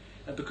topic,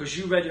 and because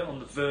you read it on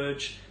The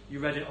Verge, you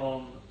read it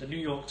on the New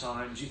York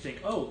Times, you think,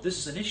 oh, this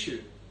is an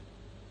issue.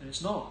 And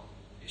it's not.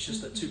 It's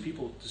just that two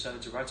people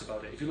decided to write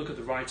about it. If you look at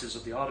the writers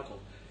of the article,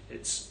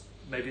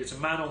 maybe it's a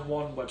man on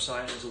one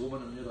website and there's a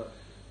woman on the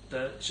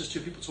other. It's just two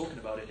people talking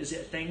about it. Is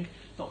it a thing?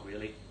 Not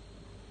really.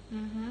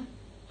 Mm-hmm.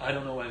 I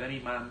don't know of any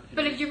man.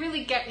 But if you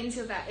really get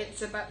into that,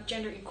 it's about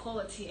gender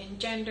equality and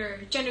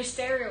gender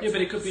stereotypes. Yeah, but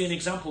it could be an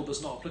example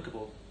that's not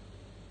applicable.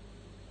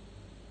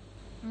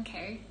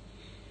 Okay.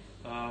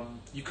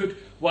 You could.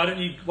 Why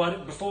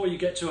don't before you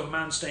get to a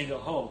man staying at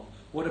home?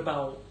 What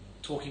about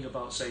talking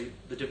about, say,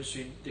 the difference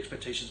between the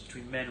expectations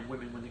between men and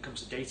women when it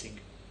comes to dating?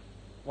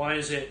 Why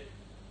is it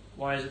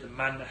the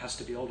man that has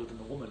to be older than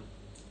the woman?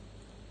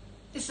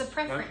 It's a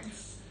preference. Right?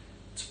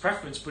 It's a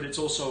preference, but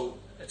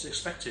it's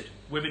expected.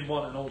 Women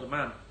want an older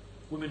man.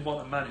 Women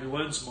want a man who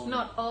earns more.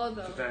 Not all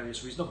though. For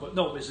various reasons. No, but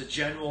no, it's a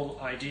general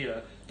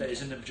idea that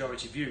is in the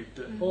majority view.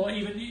 That, or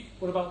even,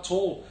 what about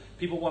tall?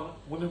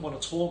 Women want a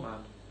tall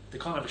man. They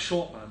can't have a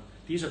short man.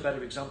 These are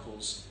better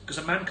examples. Because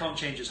a man can't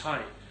change his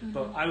height.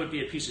 But I would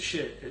be a piece of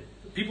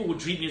shit. People would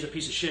treat me as a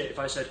piece of shit if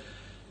I said,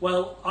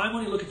 well, I'm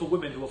only looking for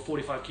women who are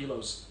 45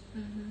 kilos.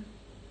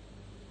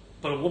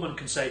 But a woman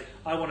can say,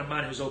 I want a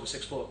man who's over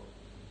 6 foot.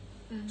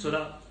 So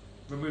that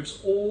removes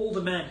all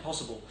the men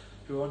possible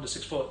who are under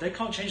 6 foot. They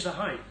can't change their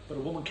height, but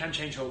a woman can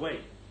change her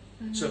weight.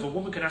 So if a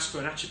woman can ask for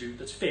an attribute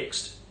that's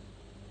fixed,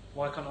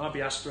 why can't I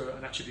be asked for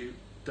an attribute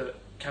that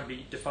can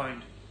be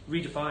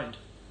redefined?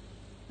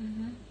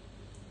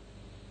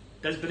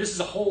 But this is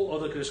a whole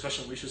other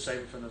discussion we should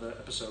save for another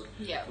episode.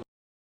 Yeah.